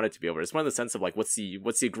that you want it to be over. It's more in the sense of like what's the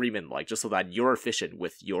agreement like, just so that you're efficient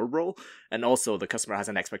with your role, and also the customer has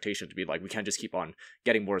an expectation to be like, we can't just keep on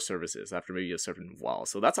getting more services after maybe a certain while.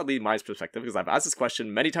 So that's at least my perspective, because I've asked this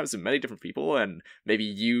question many times to many different people, and maybe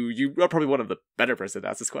you are probably one of the better person to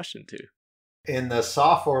ask this question to. In the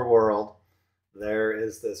software world, there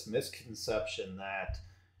is this misconception that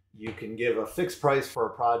you can give a fixed price for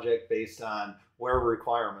a project based on where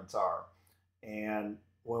requirements are, and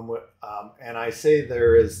and I say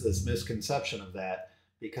there is this misconception of that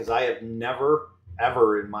because I have never,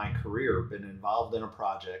 ever in my career been involved in a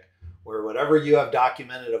project where whatever you have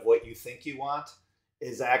documented of what you think you want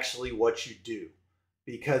is actually what you do,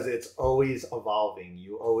 because it's always evolving.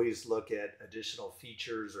 You always look at additional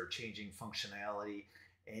features or changing functionality,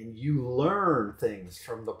 and you learn things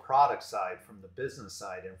from the product side, from the business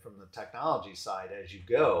side, and from the technology side as you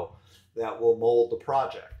go that will mold the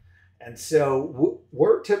project. And so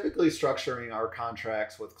we're typically structuring our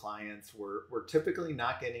contracts with clients. We're typically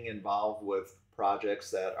not getting involved with projects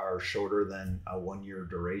that are shorter than a 1-year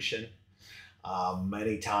duration.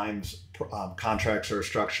 Many times contracts are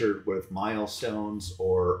structured with milestones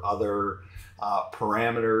or other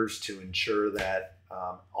parameters to ensure that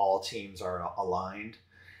all teams are aligned.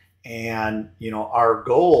 And, our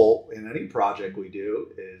goal in any project we do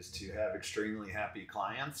is to have extremely happy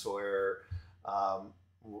clients where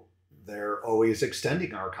they're always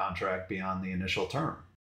extending our contract beyond the initial term.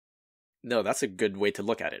 No, that's a good way to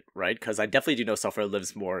look at it, right? Because I definitely do know software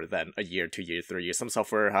lives more than a year, 2 years, 3 years. Some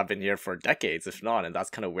software have been here for decades, if not, and that's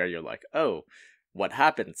kind of where you're like, oh, what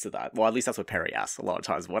happens to that? Well, at least that's what Perry asks a lot of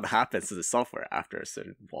times. What happens to the software after a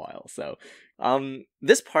certain while? So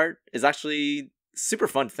this part is actually super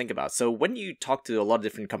fun to think about. So when you talk to a lot of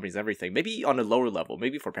different companies and everything, maybe on a lower level,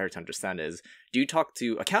 maybe for Perry to understand is, do you talk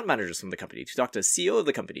to account managers from the company? Do you talk to the CEO of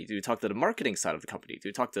the company? Do you talk to the marketing side of the company? Do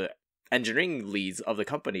you talk to engineering leads of the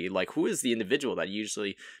company? Like, who is the individual that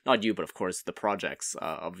usually, not you, but of course the projects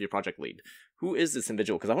of your project lead? Who is this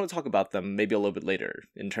individual? Because I want to talk about them maybe a little bit later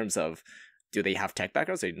in terms of, do they have tech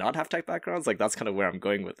backgrounds? Do they not have tech backgrounds? Like, that's kind of where I'm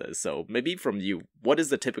going with this. So maybe from you, what is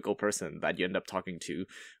the typical person that you end up talking to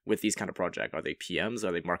with these kind of projects? Are they PMs?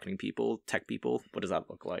 Are they marketing people, tech people? What does that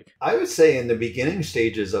look like? I would say in the beginning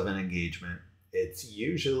stages of an engagement, it's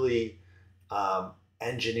usually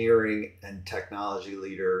engineering and technology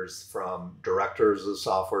leaders, from directors of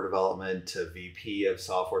software development to VP of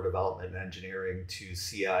software development and engineering to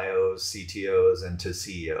CIOs, CTOs, and to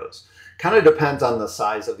CEOs. Kind of depends on the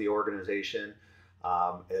size of the organization.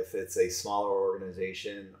 If it's a smaller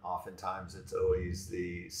organization, oftentimes it's always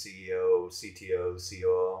the CEO, CTO,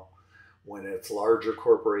 COO. When it's larger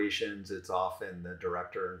corporations, it's often the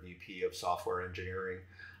director and VP of software engineering.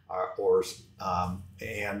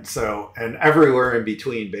 And everywhere in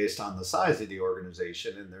between based on the size of the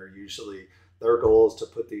organization. And their goal is to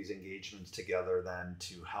put these engagements together then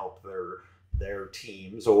to help their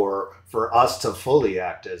teams, or for us to fully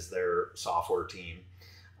act as their software team,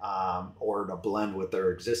 or to blend with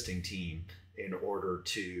their existing team in order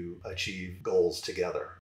to achieve goals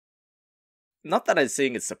together. Not that I'm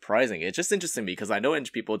saying it's surprising, it's just interesting because I know Eng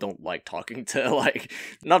people don't like talking to, like,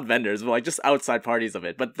 not vendors, but like just outside parties of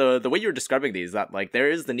it. But the way you're describing these, that like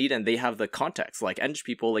there is the need and they have the context. Like Eng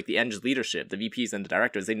people, like the Eng leadership, the VPs and the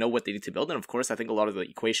directors, they know what they need to build. And of course, I think a lot of the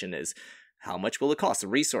equation is how much will it cost, the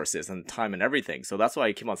resources and time and everything. So that's why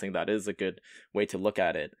I keep on saying that is a good way to look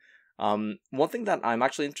at it. One thing that I'm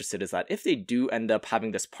actually interested is that if they do end up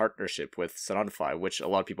having this partnership with Sonatafy, which a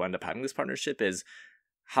lot of people end up having this partnership, is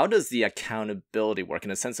how does the accountability work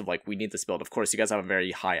in a sense of like, we need this build? Of course, you guys have a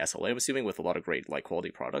very high SLA, I'm assuming, with a lot of great like quality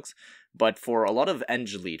products. But for a lot of Eng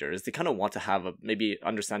leaders, they kind of want to have a maybe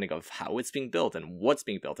understanding of how it's being built and what's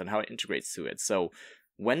being built and how it integrates to it. So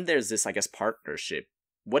when there's this, I guess, partnership,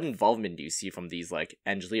 what involvement do you see from these like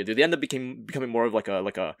engineers? Do they end up becoming more of like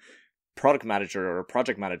a product manager or a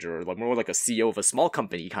project manager, or like more like a CEO of a small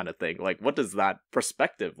company kind of thing? Like, what does that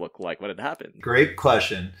perspective look like when it happens? Great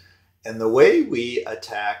question. And the way we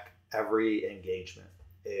attack every engagement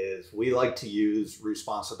is we like to use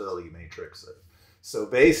responsibility matrices. So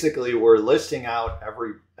basically, we're listing out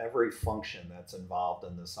every function that's involved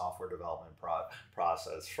in the software development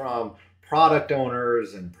process, from product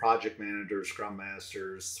owners and project managers, scrum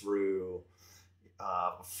masters, through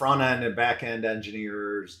front end and back end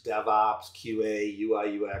engineers, DevOps, QA,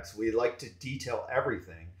 UI, UX. We like to detail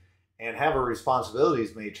everything and have a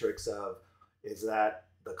responsibilities matrix of, is that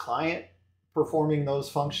the client performing those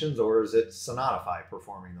functions, or is it Sonatafy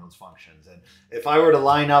performing those functions? And if I were to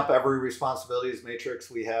line up every responsibilities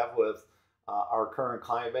matrix we have with our current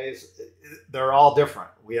client base, they're all different.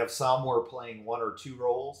 We have some we're playing 1 or 2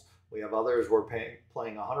 roles. We have others we're playing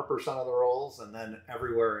 100% of the roles, and then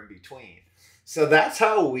everywhere in between. So that's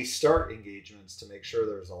how we start engagements, to make sure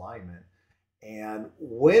there's alignment. And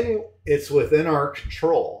when it's within our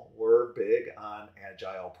control, we're big on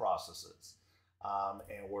agile processes.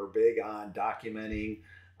 And we're big on documenting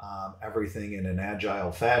everything in an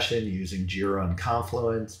agile fashion, using Jira and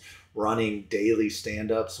Confluence, running daily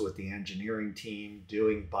stand-ups with the engineering team,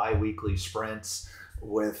 doing bi-weekly sprints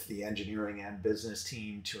with the engineering and business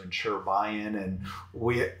team to ensure buy-in. And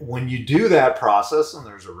when you do that process, and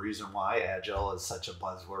there's a reason why agile is such a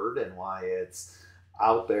buzzword and why it's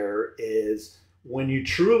out there, is when you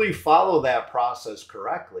truly follow that process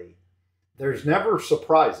correctly, there's never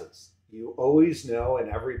surprises. You always know, and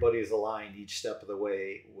everybody's aligned each step of the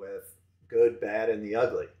way with good, bad, and the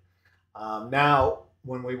ugly. Now,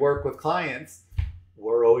 when we work with clients,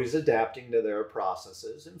 we're always adapting to their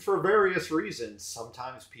processes. And for various reasons,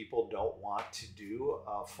 sometimes people don't want to do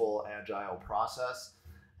a full agile process.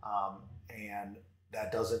 And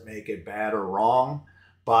that doesn't make it bad or wrong.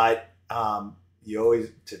 But you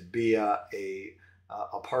always, to be a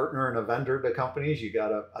partner and a vendor to companies, you got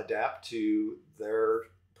to adapt to their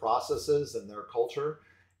processes and their culture.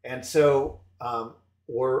 And so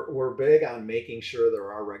we're big on making sure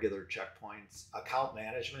there are regular checkpoints. Account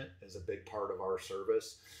management is a big part of our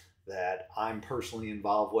service that I'm personally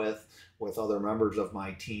involved with other members of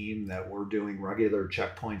my team, that we're doing regular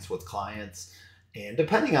checkpoints with clients. And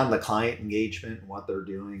depending on the client engagement and what they're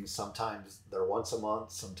doing, sometimes they're once a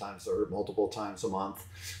month, sometimes they're multiple times a month,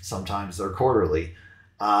 sometimes they're quarterly.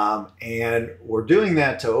 And we're doing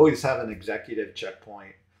that to always have an executive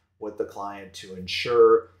checkpoint with the client to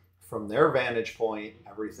ensure, from their vantage point,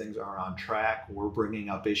 everything's on track. We're bringing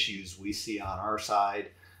up issues we see on our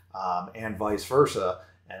side, and vice versa.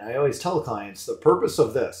 And I always tell clients, the purpose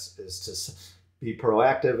of this is to be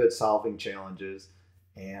proactive at solving challenges.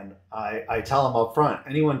 And I tell them up front,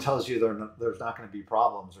 anyone tells you there's not going to be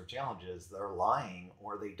problems or challenges, they're lying,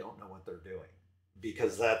 or they don't know what they're doing.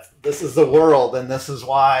 Because this is the world, and this is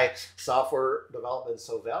why software development is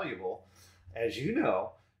so valuable, as you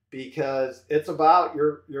know, because it's about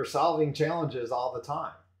you're solving challenges all the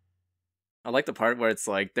time. I like the part where it's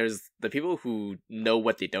like there's the people who know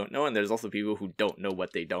what they don't know, and there's also people who don't know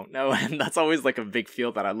what they don't know. And that's always like a big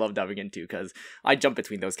field that I love diving into, because I jump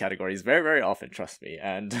between those categories very, very often, trust me.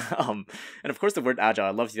 And of course the word agile, I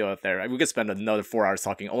love to throw out there. We could spend another 4 hours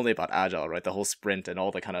talking only about agile, right? The whole sprint and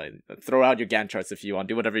all the kind of, throw out your Gantt charts if you want,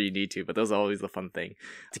 do whatever you need to, but those are always the fun thing.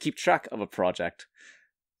 To keep track of a project,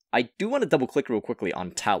 I do want to double click real quickly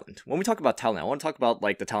on talent. When we talk about talent, I want to talk about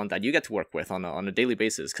like the talent that you get to work with on a daily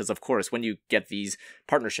basis. Because of course, when you get these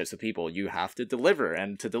partnerships with people, you have to deliver,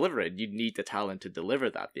 and to deliver it, you need the talent to deliver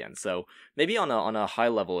that at the end. So maybe on a high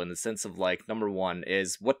level, in the sense of like, number one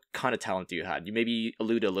is, what kind of talent do you have? You maybe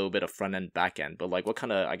allude a little bit of front end, back end, but like what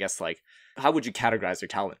kind of, I guess, like how would you categorize your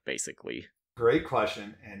talent basically? Great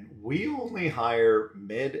question. And we only hire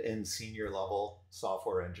mid and senior level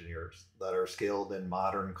software engineers that are skilled in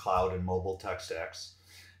modern cloud and mobile tech stacks.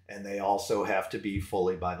 And they also have to be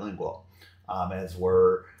fully bilingual, as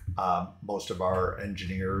most of our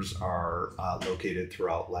engineers are located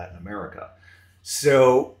throughout Latin America.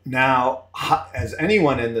 So now, as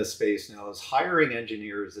anyone in this space knows, hiring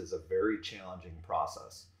engineers is a very challenging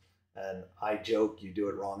process. And I joke, you do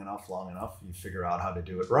it long enough, you figure out how to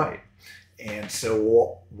do it right. And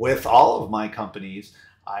so with all of my companies,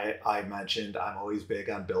 I mentioned I'm always big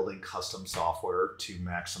on building custom software to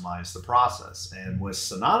maximize the process. And with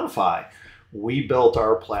Sonatafy, we built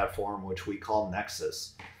our platform, which we call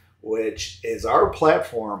Nexus, which is our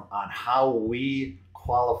platform on how we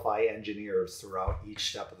qualify engineers throughout each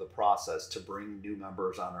step of the process to bring new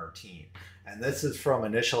members on our team. And this is from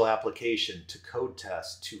initial application to code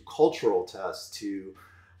test to cultural test to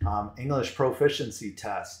English proficiency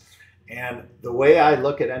tests. And the way I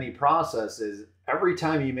look at any process is every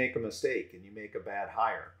time you make a mistake and you make a bad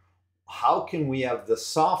hire, how can we have the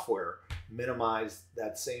software minimize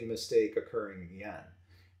that same mistake occurring again?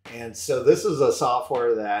 And so this is a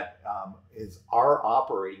software that is our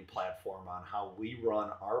operating platform on how we run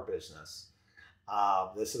our business.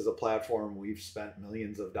 This is a platform we've spent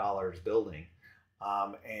millions of dollars building.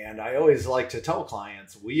 And I always like to tell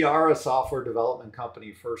clients, we are a software development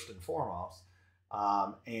company first and foremost.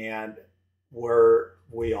 And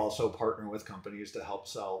we also partner with companies to help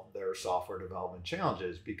solve their software development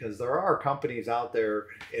challenges, because there are companies out there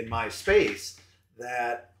in my space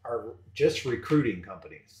that are just recruiting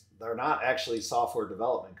companies. They're not actually software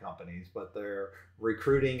development companies, but they're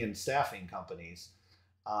recruiting and staffing companies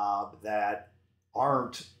that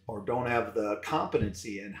aren't or don't have the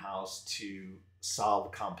competency in-house to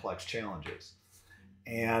solve complex challenges.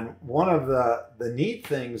 And one of the neat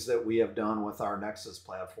things that we have done with our Nexus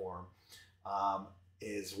platform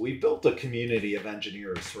is we built a community of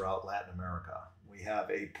engineers throughout Latin America. We have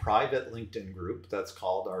a private LinkedIn group that's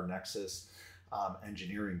called our Nexus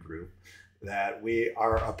Engineering Group, that we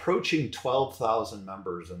are approaching 12,000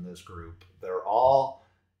 members in this group. They're all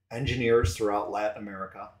engineers throughout Latin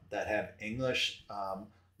America that have English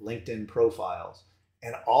LinkedIn profiles.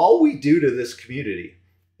 And all we do to this community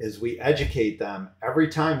is we educate them. Every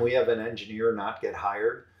time we have an engineer not get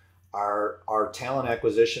hired, our talent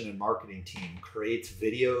acquisition and marketing team creates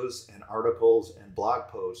videos and articles and blog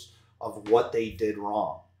posts of what they did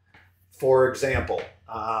wrong. For example,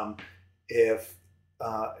 if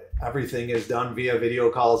everything is done via video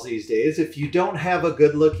calls these days, if you don't have a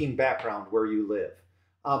good looking background where you live,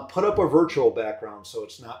 put up a virtual background so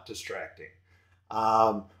it's not distracting.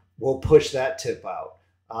 We'll push that tip out.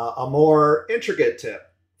 A more intricate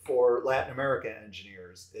tip for Latin America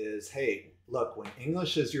engineers is, hey, look, when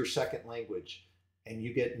English is your second language and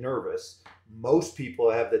you get nervous, most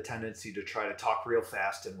people have the tendency to try to talk real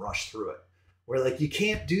fast and rush through it. We're like, you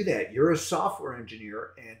can't do that. You're a software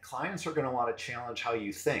engineer and clients are going to want to challenge how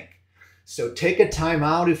you think. So take a time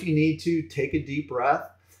out if you need to, take a deep breath,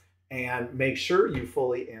 and make sure you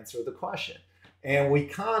fully answer the question. And we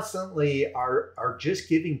constantly are just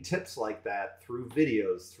giving tips like that through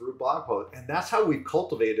videos, through blog posts. And that's how we've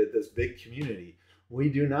cultivated this big community. We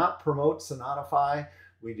do not promote Sonatafy.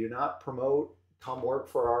 We do not promote come work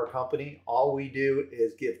for our company. All we do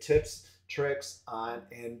is give tips, tricks on,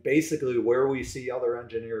 and basically where we see other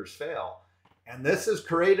engineers fail. And this has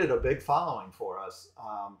created a big following for us.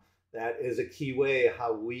 That is a key way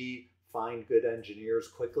how we find good engineers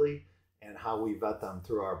quickly and how we vet them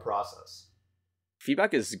through our process.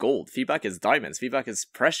 Feedback is gold. Feedback is diamonds. Feedback is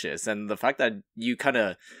precious. And the fact that you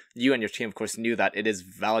and your team, of course, knew that it is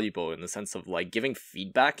valuable in the sense of like giving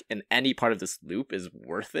feedback in any part of this loop is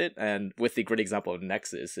worth it. And with the great example of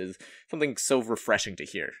Nexus is something so refreshing to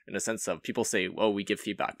hear in a sense of people say, oh, we give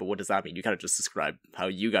feedback, but what does that mean? You kind of just describe how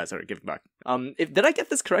you guys are giving back. Did I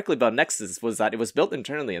get this correctly about Nexus was that it was built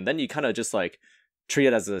internally and then you kind of just like treat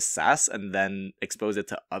it as a SaaS and then expose it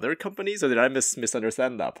to other companies? Or did I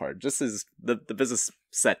misunderstand that part? Just as the business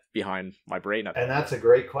set behind my brain. And that's a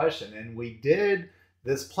great question. And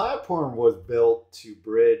this platform was built to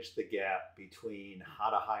bridge the gap between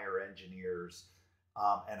how to hire engineers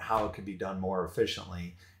and how it could be done more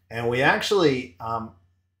efficiently. And we actually, I'm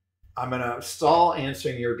going to stall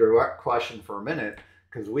answering your direct question for a minute,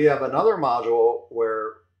 because we have another module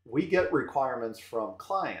where we get requirements from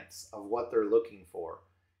clients of what they're looking for.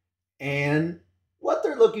 And what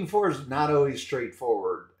they're looking for is not always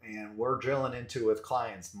straightforward. And we're drilling into with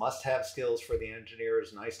clients, must-have skills for the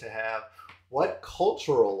engineers, nice to have. What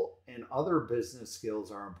cultural and other business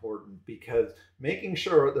skills are important, because making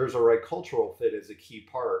sure there's a right cultural fit is a key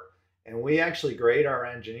part. And we actually grade our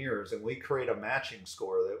engineers and we create a matching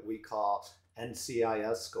score that we call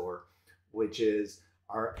NCIS score, which is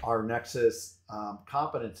our Nexus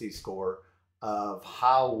competency score of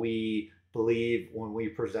how we believe when we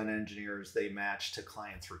present engineers, they match to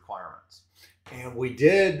clients' requirements. And we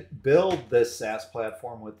did build this SaaS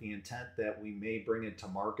platform with the intent that we may bring it to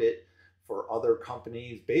market for other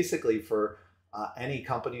companies, basically for any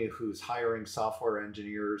company who's hiring software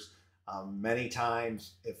engineers. Many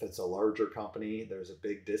times, if it's a larger company, there's a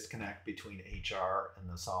big disconnect between HR and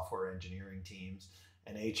the software engineering teams.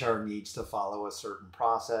 And HR needs to follow a certain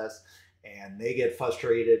process, and they get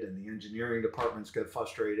frustrated and the engineering departments get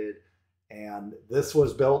frustrated. And this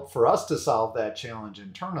was built for us to solve that challenge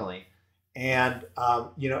internally. And,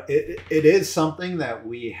 it is something that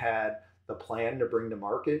we had the plan to bring to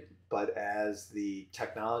market, but as the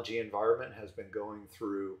technology environment has been going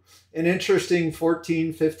through an interesting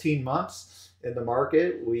 14, 15 months, in the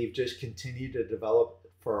market. We've just continued to develop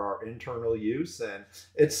for our internal use, and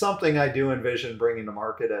it's something I do envision bringing to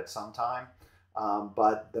market at some time.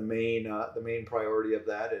 But the main priority of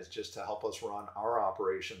that is just to help us run our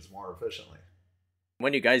operations more efficiently.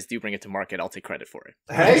 When you guys do bring it to market, I'll take credit for it.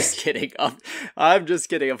 Hey! I'm just kidding. I'm just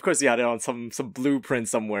kidding. Of course, you had it on some blueprint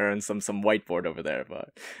somewhere and some whiteboard over there. But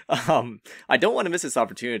I don't want to miss this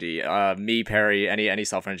opportunity. Me, Perry, any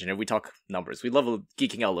software engineer, we talk numbers. We love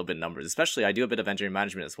geeking out a little bit numbers. Especially, I do a bit of engineering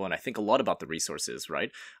management as well, and I think a lot about the resources.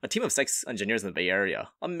 Right, a team of 6 engineers in the Bay Area,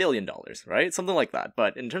 $1 million, right, something like that.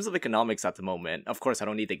 But in terms of economics at the moment, of course, I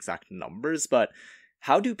don't need the exact numbers. But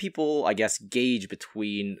how do people, I guess, gauge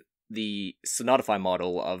between the Sonatafy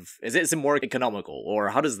model of is it more economical, or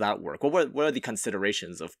how does that work? What are the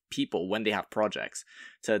considerations of people when they have projects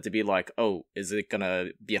to be like, oh, is it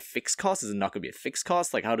gonna be a fixed cost? Is it not gonna be a fixed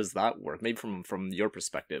cost? Like, how does that work? Maybe from your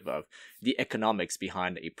perspective of the economics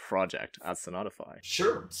behind a project at Sonatafy.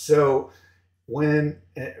 Sure. So when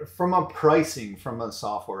from a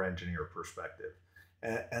software engineer perspective,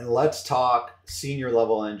 and let's talk senior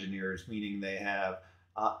level engineers, meaning they have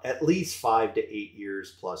at least 5 to 8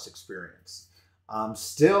 years plus experience.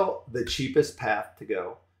 Still, the cheapest path to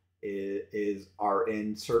go are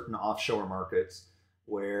in certain offshore markets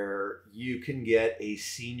where you can get a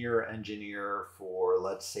senior engineer for,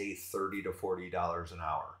 let's say, $30 to $40 an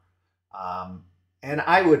hour. And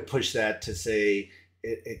I would push that to say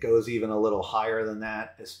it goes even a little higher than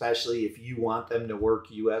that, especially if you want them to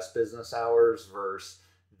work US business hours versus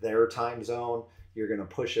their time zone. You're going to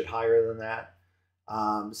push it higher than that.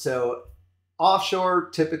 So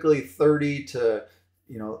offshore, typically 30 to,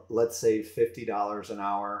 let's say $50 an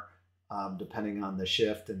hour, depending on the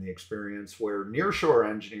shift and the experience, where nearshore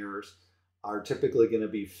engineers are typically going to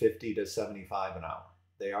be 50 to 75 an hour.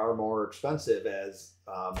 They are more expensive as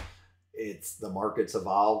the market's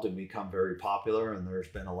evolved and become very popular, and there's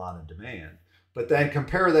been a lot of demand. But then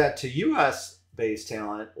compare that to US based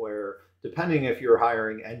talent, where depending if you're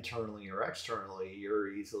hiring internally or externally,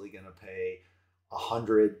 you're easily going to pay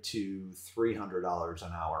 $100 to $300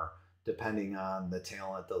 an hour, depending on the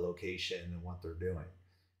talent, the location, and what they're doing.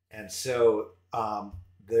 And so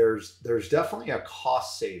there's definitely a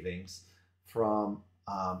cost savings from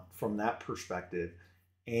that perspective.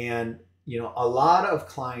 And a lot of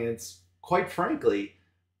clients, quite frankly,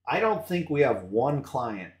 I don't think we have one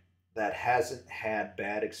client that hasn't had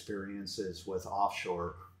bad experiences with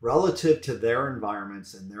offshore relative to their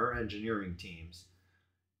environments and their engineering teams,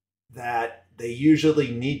 that they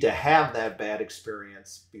usually need to have that bad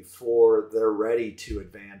experience before they're ready to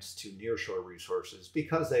advance to nearshore resources,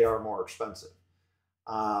 because they are more expensive.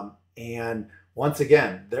 And once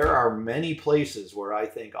again, there are many places where I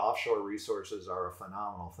think offshore resources are a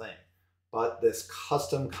phenomenal thing. But this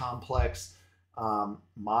custom, complex,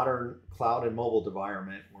 modern cloud and mobile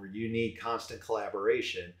environment where you need constant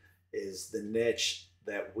collaboration is the niche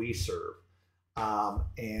that we serve,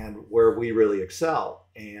 and where we really excel.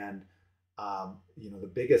 And the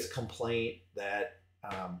biggest complaint that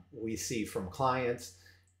we see from clients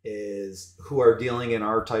is who are dealing in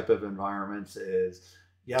our type of environments is,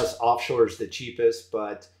 yes, offshore is the cheapest,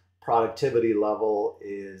 but productivity level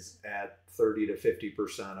is at 30 to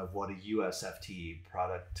 50% of what a US FTE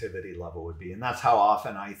productivity level would be. And that's how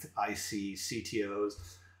often I see CTOs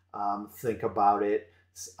think about it,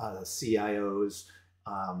 CIOs,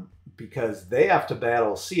 because they have to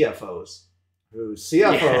battle CFOs, who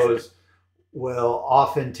CFOs will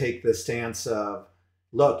often take the stance of,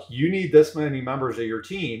 look, you need this many members of your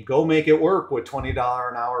team, go make it work with $20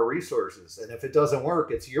 an hour resources. And if it doesn't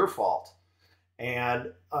work, it's your fault.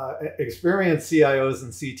 And experienced CIOs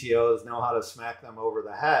and CTOs know how to smack them over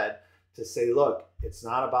the head to say, look, it's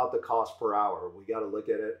not about the cost per hour. We got to look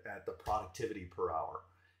at it at the productivity per hour,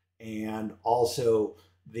 and also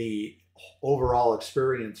the overall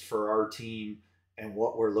experience for our team and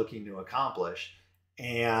what we're looking to accomplish.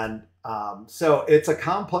 And so it's a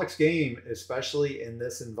complex game, especially in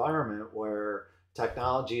this environment where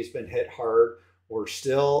technology has been hit hard. We're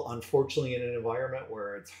still, unfortunately, in an environment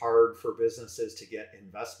where it's hard for businesses to get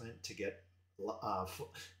investment, to get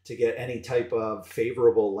any type of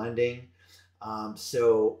favorable lending.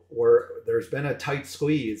 So there's been a tight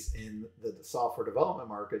squeeze in the software development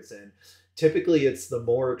markets, and typically it's the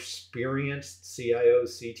more experienced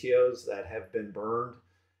CIOs, CTOs that have been burned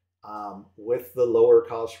with the lower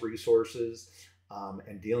cost resources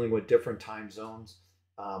and dealing with different time zones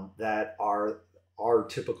that are our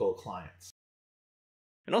typical clients.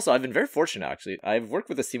 And also, I've been very fortunate, actually. I've worked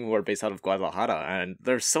with a team who are based out of Guadalajara, and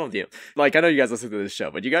there's some of you, like, I know you guys listen to this show,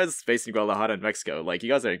 but you guys based in Guadalajara in Mexico, like, you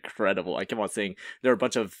guys are incredible. I keep on saying there are a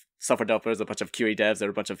bunch of software developers, a bunch of QA devs, there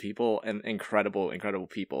are a bunch of people, and incredible, incredible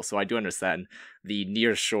people. So I do understand the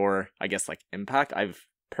nearshore, I guess, like, impact. I've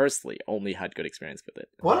personally only had good experience with it.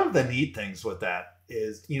 One of the neat things with that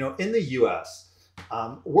is, in the US,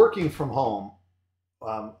 working from home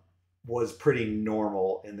was pretty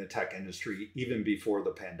normal in the tech industry, even before the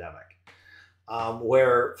pandemic,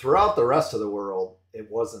 where throughout the rest of the world, it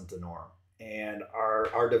wasn't the norm. And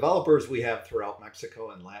our developers we have throughout Mexico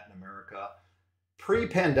and Latin America,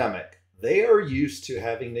 pre-pandemic, they are used to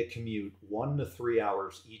having to commute 1 to 3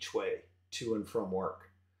 hours each way to and from work.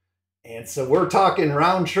 And so we're talking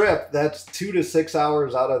round trip, that's 2 to 6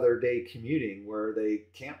 hours out of their day commuting, where they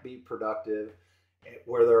can't be productive,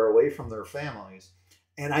 where they're away from their families.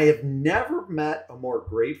 And I have never met a more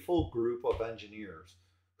grateful group of engineers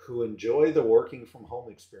who enjoy the working from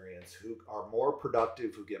home experience, who are more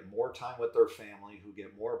productive, who get more time with their family, who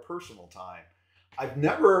get more personal time. I've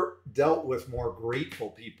never dealt with more grateful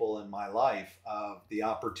people in my life of the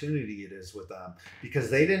opportunity it is with them,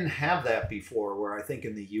 because they didn't have that before, where I think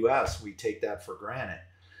in the US we take that for granted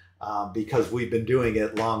because we've been doing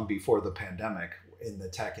it long before the pandemic in the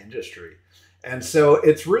tech industry. And so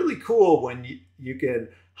it's really cool when you can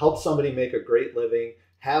help somebody make a great living,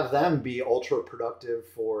 have them be ultra productive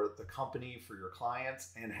for the company, for your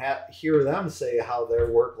clients, and hear them say how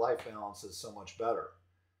their work-life balance is so much better.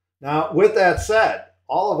 Now, with that said,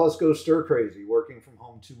 all of us go stir crazy working from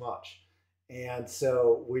home too much. And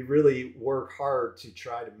so we really work hard to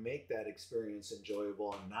try to make that experience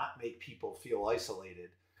enjoyable and not make people feel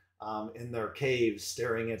isolated in their caves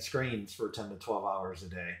staring at screens for 10 to 12 hours a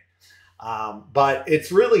day. But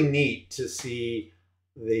it's really neat to see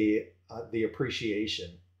the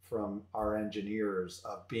appreciation from our engineers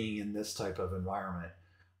of being in this type of environment.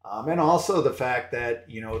 And also the fact that,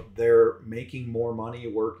 they're making more money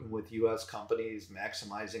working with US companies,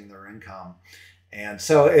 maximizing their income. And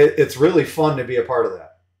so it's really fun to be a part of that.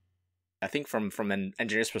 I think from an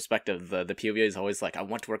engineer's perspective, the POV is always like, I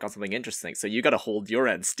want to work on something interesting. So you got to hold your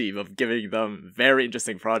end, Steve, of giving them very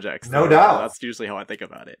interesting projects. No doubt. That's usually how I think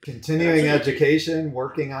about it. Continuing education,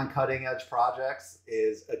 working on cutting edge projects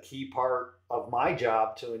is a key part of my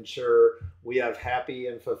job to ensure we have happy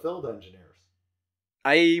and fulfilled engineers.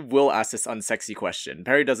 I will ask this unsexy question.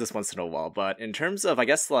 Perry does this once in a while, but in terms of, I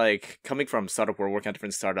guess, like, coming from startup world, working on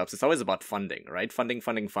different startups, it's always about funding, right? Funding.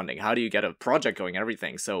 How do you get a project going,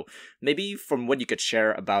 everything? So maybe from what you could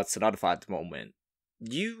share about Sonatafy at the moment,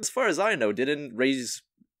 you, as far as I know, didn't raise,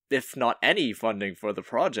 if not any, funding for the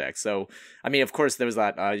project. So, I mean, of course, there's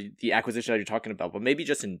that, the acquisition that you're talking about, but maybe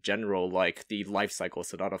just in general, like, the lifecycle of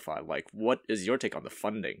Sonatafy, like, what is your take on the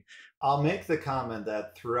funding? I'll make the comment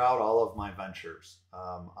that throughout all of my ventures,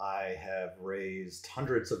 I have raised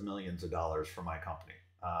hundreds of millions of dollars for my company.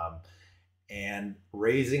 And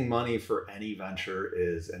raising money for any venture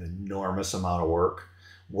is an enormous amount of work.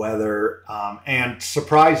 And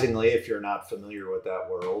surprisingly, if you're not familiar with that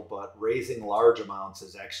world, but raising large amounts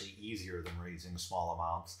is actually easier than raising small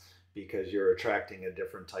amounts because you're attracting a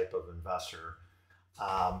different type of investor.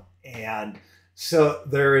 And so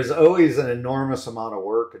there is always an enormous amount of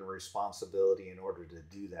work and responsibility in order to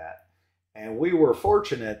do that. And we were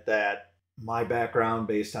fortunate that my background,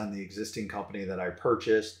 based on the existing company that I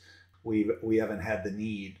purchased, we haven't had the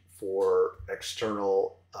need for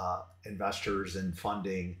external investors and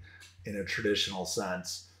funding in a traditional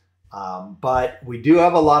sense. But we do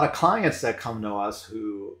have a lot of clients that come to us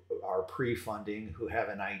who are pre-funding, who have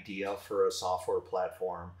an idea for a software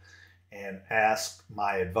platform and ask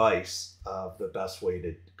my advice of the best way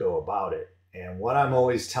to go about it. And what I'm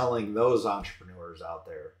always telling those entrepreneurs out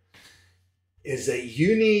there is that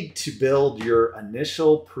you need to build your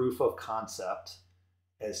initial proof of concept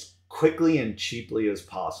as quickly and cheaply as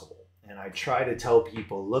possible. And I try to tell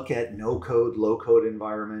people, look at no-code, low-code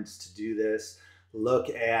environments to do this. Look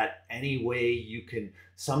at any way you can,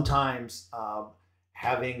 sometimes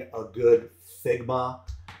having a good Figma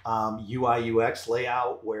UI UX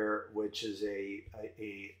layout, which is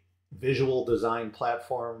a visual design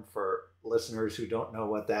platform for listeners who don't know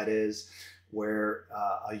what that is, where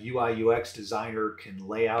a UI UX designer can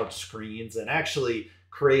lay out screens and actually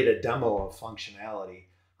create a demo of functionality.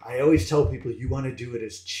 I always tell people you want to do it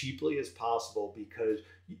as cheaply as possible, because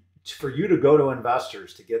for you to go to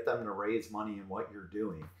investors, to get them to raise money in what you're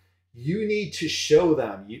doing, you need to show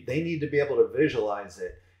them, they need to be able to visualize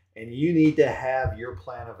it, and you need to have your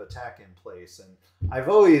plan of attack in place. And I've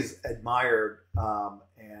always admired,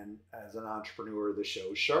 and as an entrepreneur, the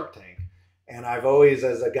show Shark Tank. And I've always,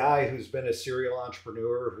 as a guy who's been a serial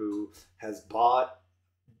entrepreneur who has bought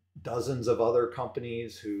dozens of other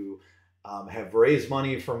companies, who have raised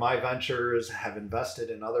money for my ventures, have invested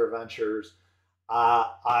in other ventures,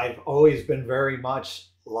 I've always been very much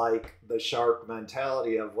like the shark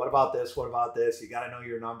mentality of what about this? What about this? You got to know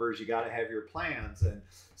your numbers. You got to have your plans. And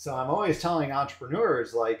so I'm always telling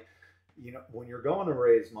entrepreneurs, like, when you're going to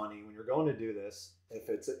raise money, when you're going to do this,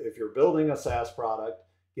 if you're building a SaaS product,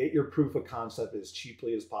 get your proof of concept as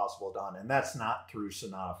cheaply as possible done. And that's not through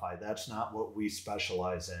Sonatafy. That's not what we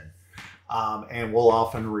specialize in. And we'll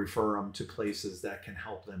often refer them to places that can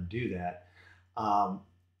help them do that.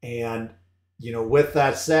 And with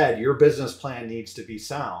that said, your business plan needs to be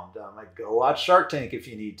sound. Like, go watch Shark Tank if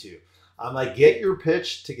you need to. Like, get your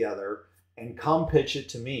pitch together and come pitch it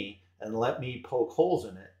to me and let me poke holes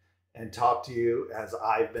in it and talk to you, as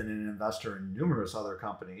I've been an investor in numerous other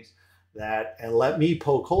companies, and let me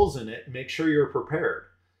poke holes in it and make sure you're prepared.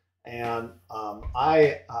 And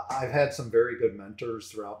I've had some very good mentors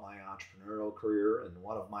throughout my entrepreneurial career, and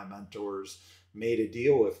one of my mentors made a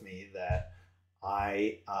deal with me that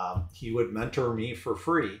he would mentor me for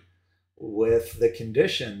free, with the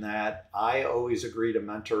condition that I always agree to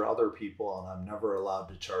mentor other people, and I'm never allowed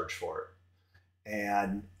to charge for it.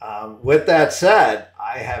 And with that said,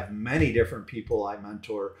 I have many different people I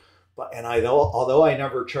mentor, although I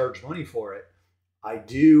never charge money for it, I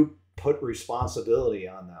do put responsibility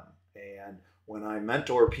on them. And when I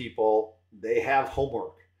mentor people, they have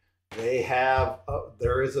homework.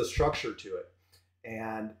 There is a structure to it.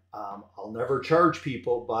 And I'll never charge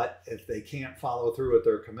people, but if they can't follow through with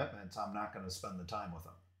their commitments, I'm not going to spend the time with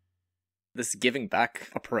them. This giving back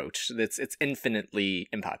approach, it's infinitely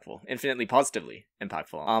impactful, infinitely positively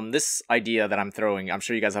impactful. This idea that I'm throwing, I'm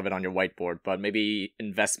sure you guys have it on your whiteboard, but maybe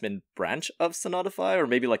investment branch of Sonatafy, or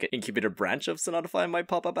maybe like an incubator branch of Sonatafy might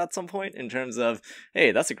pop up at some point, in terms of,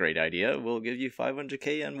 hey, that's a great idea. We'll give you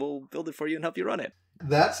 $500K and we'll build it for you and help you run it.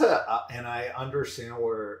 And I understand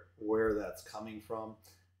where that's coming from.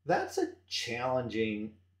 That's a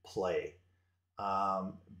challenging play.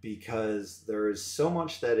 Because there is so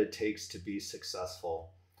much that it takes to be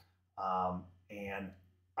successful. And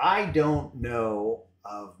I don't know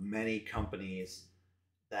of many companies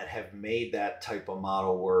that have made that type of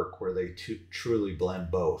model work where they truly blend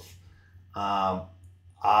both.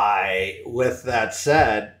 With that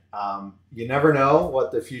said, you never know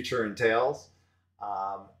what the future entails.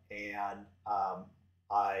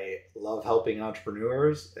 I love helping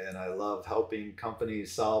entrepreneurs, and I love helping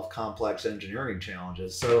companies solve complex engineering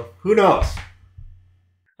challenges. So who knows?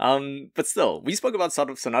 But still, we spoke about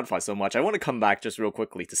Sonatafy so much. I want to come back just real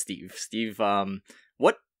quickly to Steve. Steve,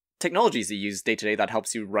 what technologies do you use day to day that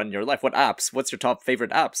helps you run your life? What apps? What's your top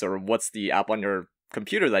favorite apps? Or what's the app on your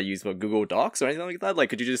computer that you use, Google Docs or anything like that? Like,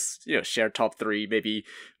 could you just share top 3 maybe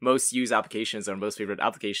most used applications or most favorite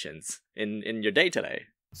applications in your day today?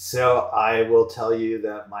 So I will tell you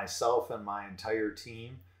that myself and my entire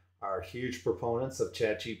team are huge proponents of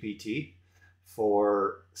ChatGPT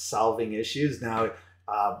for solving issues. Now,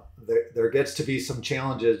 there gets to be some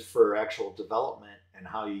challenges for actual development and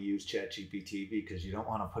how you use ChatGPT, because you don't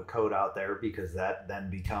want to put code out there, because that then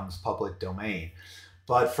becomes public domain.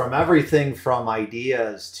 But from everything from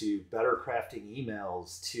ideas to better crafting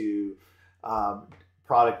emails to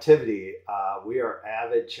productivity, we are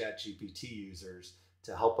avid ChatGPT users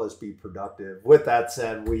to help us be productive. With that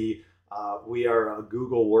said, we are a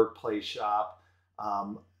Google Workplace shop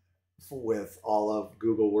with all of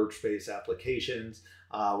Google Workspace applications.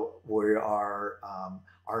 We are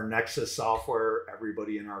our Nexus software.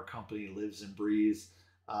 Everybody in our company lives and breathes,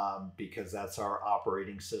 because that's our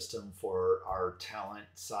operating system for our talent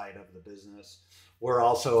side of the business. We're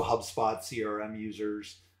also HubSpot CRM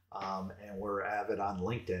users, and we're avid on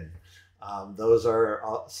LinkedIn. Those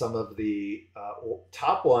are some of the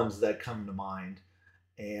top ones that come to mind.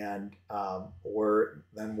 And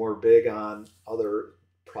we're big on other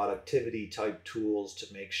productivity type tools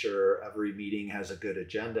to make sure every meeting has a good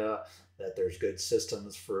agenda, that there's good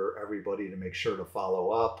systems for everybody to make sure to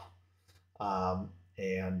follow up.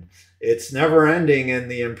 And it's never ending in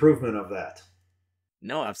the improvement of that.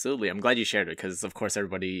 No, absolutely. I'm glad you shared it, because of course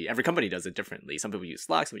every company does it differently. Some people use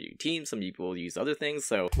Slack, some people use Teams, some people use other things.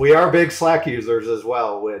 So we are big Slack users as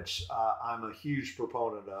well, which I'm a huge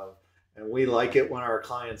proponent of. And we like it when our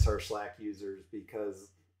clients are Slack users, because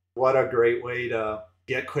what a great way to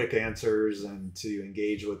get quick answers and to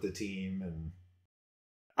engage with the team. And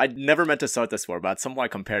I never meant to start this war, but at some point I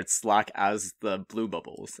compared Slack as the blue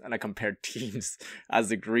bubbles, and I compared Teams as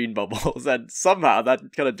the green bubbles, and somehow that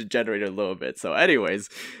kind of degenerated a little bit. So anyways,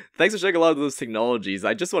 thanks for sharing a lot of those technologies.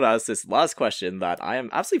 I just want to ask this last question that I am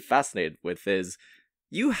absolutely fascinated with is,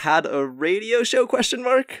 you had a radio show, question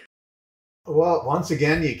mark? Well, once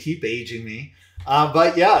again, you keep aging me.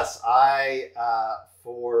 But yes,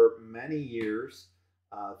 for many years,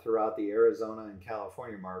 throughout the Arizona and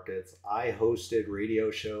California markets, I hosted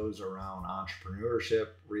radio shows around entrepreneurship,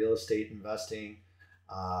 real estate investing,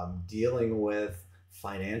 dealing with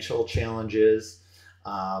financial challenges.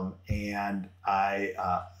 And I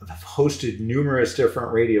have hosted numerous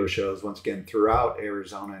different radio shows, once again, throughout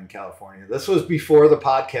Arizona and California. This was before the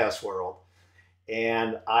podcast world.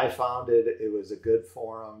 And I found it was a good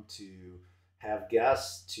forum to have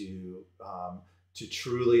guests, to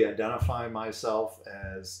truly identify myself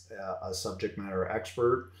as a subject matter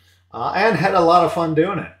expert, and had a lot of fun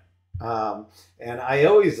doing it. And I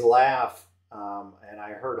always laugh, and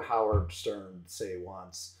I heard Howard Stern say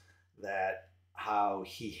once that how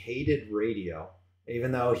he hated radio,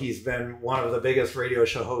 even though he's been one of the biggest radio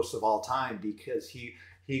show hosts of all time, because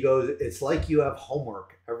he goes, it's like you have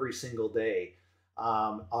homework every single day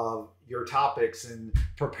of your topics and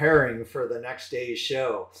preparing for the next day's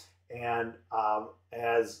show. And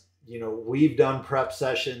as you know, we've done prep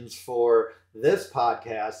sessions for this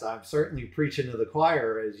podcast. I'm certainly preaching to the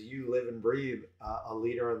choir as you live and breathe a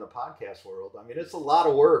leader in the podcast world. I mean, it's a lot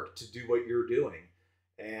of work to do what you're doing.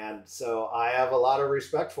 And so I have a lot of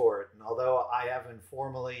respect for it. And although I haven't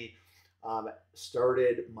formally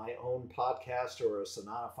started my own podcast or a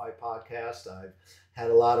Sonatafy podcast, I've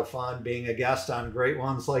had a lot of fun being a guest on great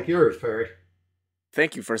ones like yours, Perry.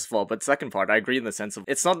 Thank you, first of all. But second part, I agree in the sense of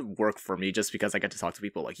it's not work for me just because I get to talk to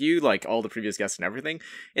people like you, like all the previous guests and everything.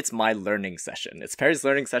 It's my learning session. It's Perry's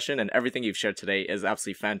learning session, and everything you've shared today is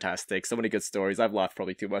absolutely fantastic. So many good stories. I've laughed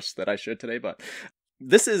probably too much that I should today, but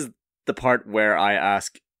this is the part where I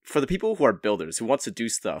ask, for the people who are builders, who wants to do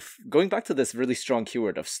stuff, going back to this really strong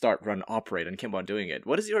keyword of start, run, operate, and keep on doing it,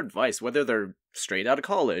 what is your advice, whether they're straight out of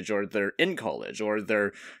college, or they're in college, or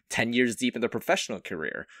they're 10 years deep in their professional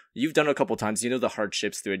career? You've done it a couple times, you know the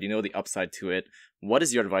hardships to it, you know the upside to it. What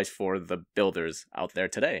is your advice for the builders out there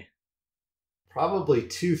today? Probably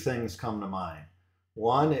two things come to mind.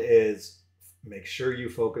 One is make sure you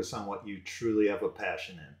focus on what you truly have a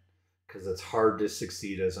passion in, because it's hard to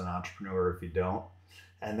succeed as an entrepreneur if you don't.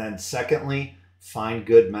 And then secondly, find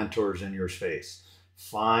good mentors in your space.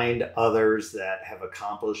 Find others that have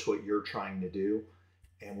accomplished what you're trying to do.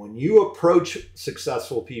 And when you approach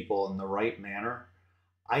successful people in the right manner,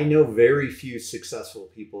 I know very few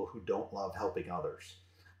successful people who don't love helping others.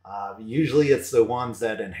 Usually it's the ones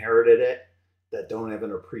that inherited it, that don't have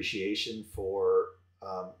an appreciation for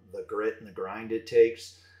the grit and the grind it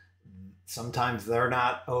takes. Sometimes they're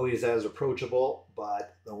not always as approachable,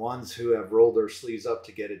 but the ones who have rolled their sleeves up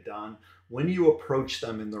to get it done, when you approach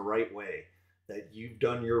them in the right way, that you've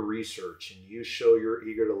done your research and you show you're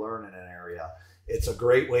eager to learn in an area, it's a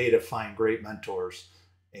great way to find great mentors.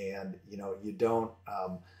 And, you know, you don't,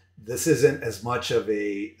 this isn't as much of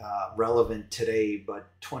a relevant today, but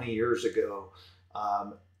 20 years ago,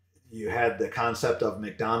 you had the concept of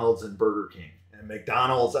McDonald's and Burger King. And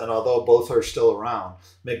McDonald's, and although both are still around,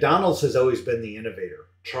 McDonald's has always been the innovator,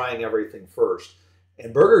 trying everything first.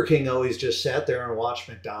 And Burger King always just sat there and watched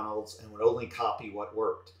McDonald's and would only copy what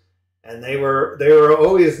worked. And they were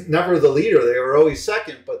always never the leader. They were always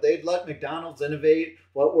second, but they'd let McDonald's innovate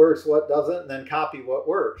what works, what doesn't, and then copy what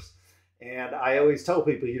works. And I always tell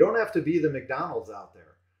people, you don't have to be the McDonald's out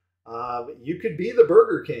there. You could be the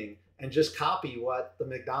Burger King and just copy what the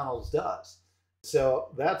McDonald's does. So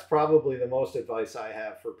that's probably the most advice I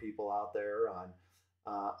have for people out there on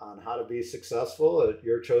how to be successful at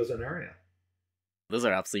your chosen area. Those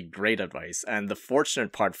are absolutely great advice. And the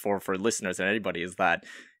fortunate part for listeners and anybody is that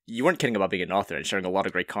you weren't kidding about being an author and sharing a lot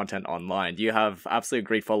of great content online. You have absolutely a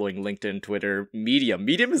great following, LinkedIn, Twitter, Medium.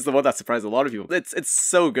 Medium is the one that surprised a lot of people. It's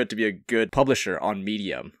so good to be a good publisher on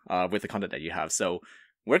Medium with the content that you have. So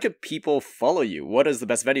where can people follow you? What is the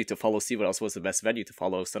best venue to follow Steve? What else was the best venue to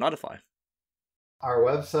follow Sonatafy? Our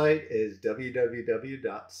website is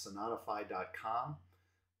www.sonatafy.com.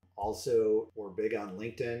 Also, we're big on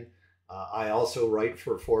LinkedIn. I also write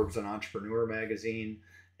for Forbes and Entrepreneur magazine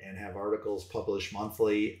and have articles published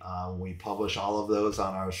monthly. We publish all of those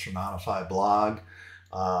on our Sonatafy blog.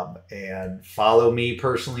 And follow me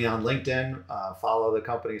personally on LinkedIn. Follow the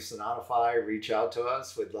company Sonatafy. Reach out to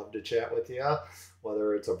us. We'd love to chat with you,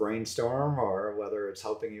 whether it's a brainstorm or whether it's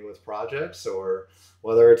helping you with projects or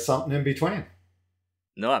whether it's something in between.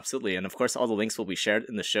 No, absolutely. And of course, all the links will be shared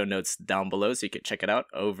in the show notes down below, so you can check it out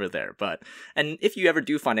over there. And if you ever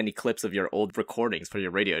do find any clips of your old recordings for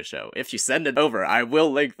your radio show, if you send it over, I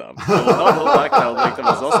will link them. I will not hold back, I'll link them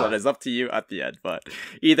as well, so it is up to you at the end. But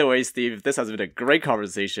either way, Steve, this has been a great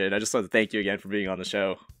conversation. I just want to thank you again for being on the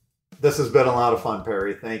show. This has been a lot of fun,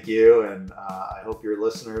 Perry. Thank you. And I hope your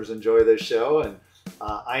listeners enjoy this show. And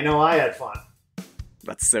I know I had fun.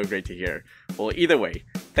 That's so great to hear. Well, either way,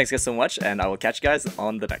 thanks guys so much, and I will catch you guys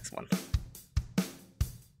on the next one.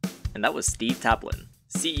 And that was Steve Taplin,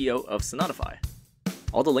 CEO of Sonatafy.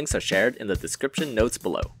 All the links are shared in the description notes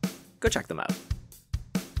below. Go check them out.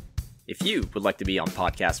 If you would like to be on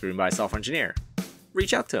Podcast Room by a Software Engineer,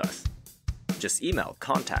 reach out to us. Just email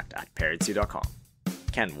contact@perrytiu.com.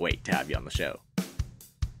 Can't wait to have you on the show.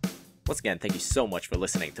 Once again, thank you so much for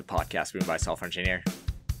listening to Podcast Room by a Software Engineer.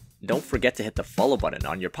 Don't forget to hit the follow button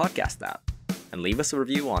on your podcast app and leave us a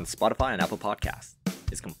review on Spotify and Apple Podcasts.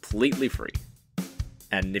 It's completely free.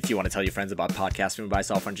 And if you want to tell your friends about Podcast Room by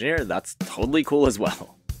Software Engineer, that's totally cool as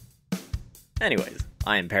well. Anyways,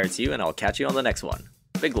 I am Perry Tiu, and I'll catch you on the next one.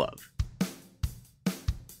 Big love.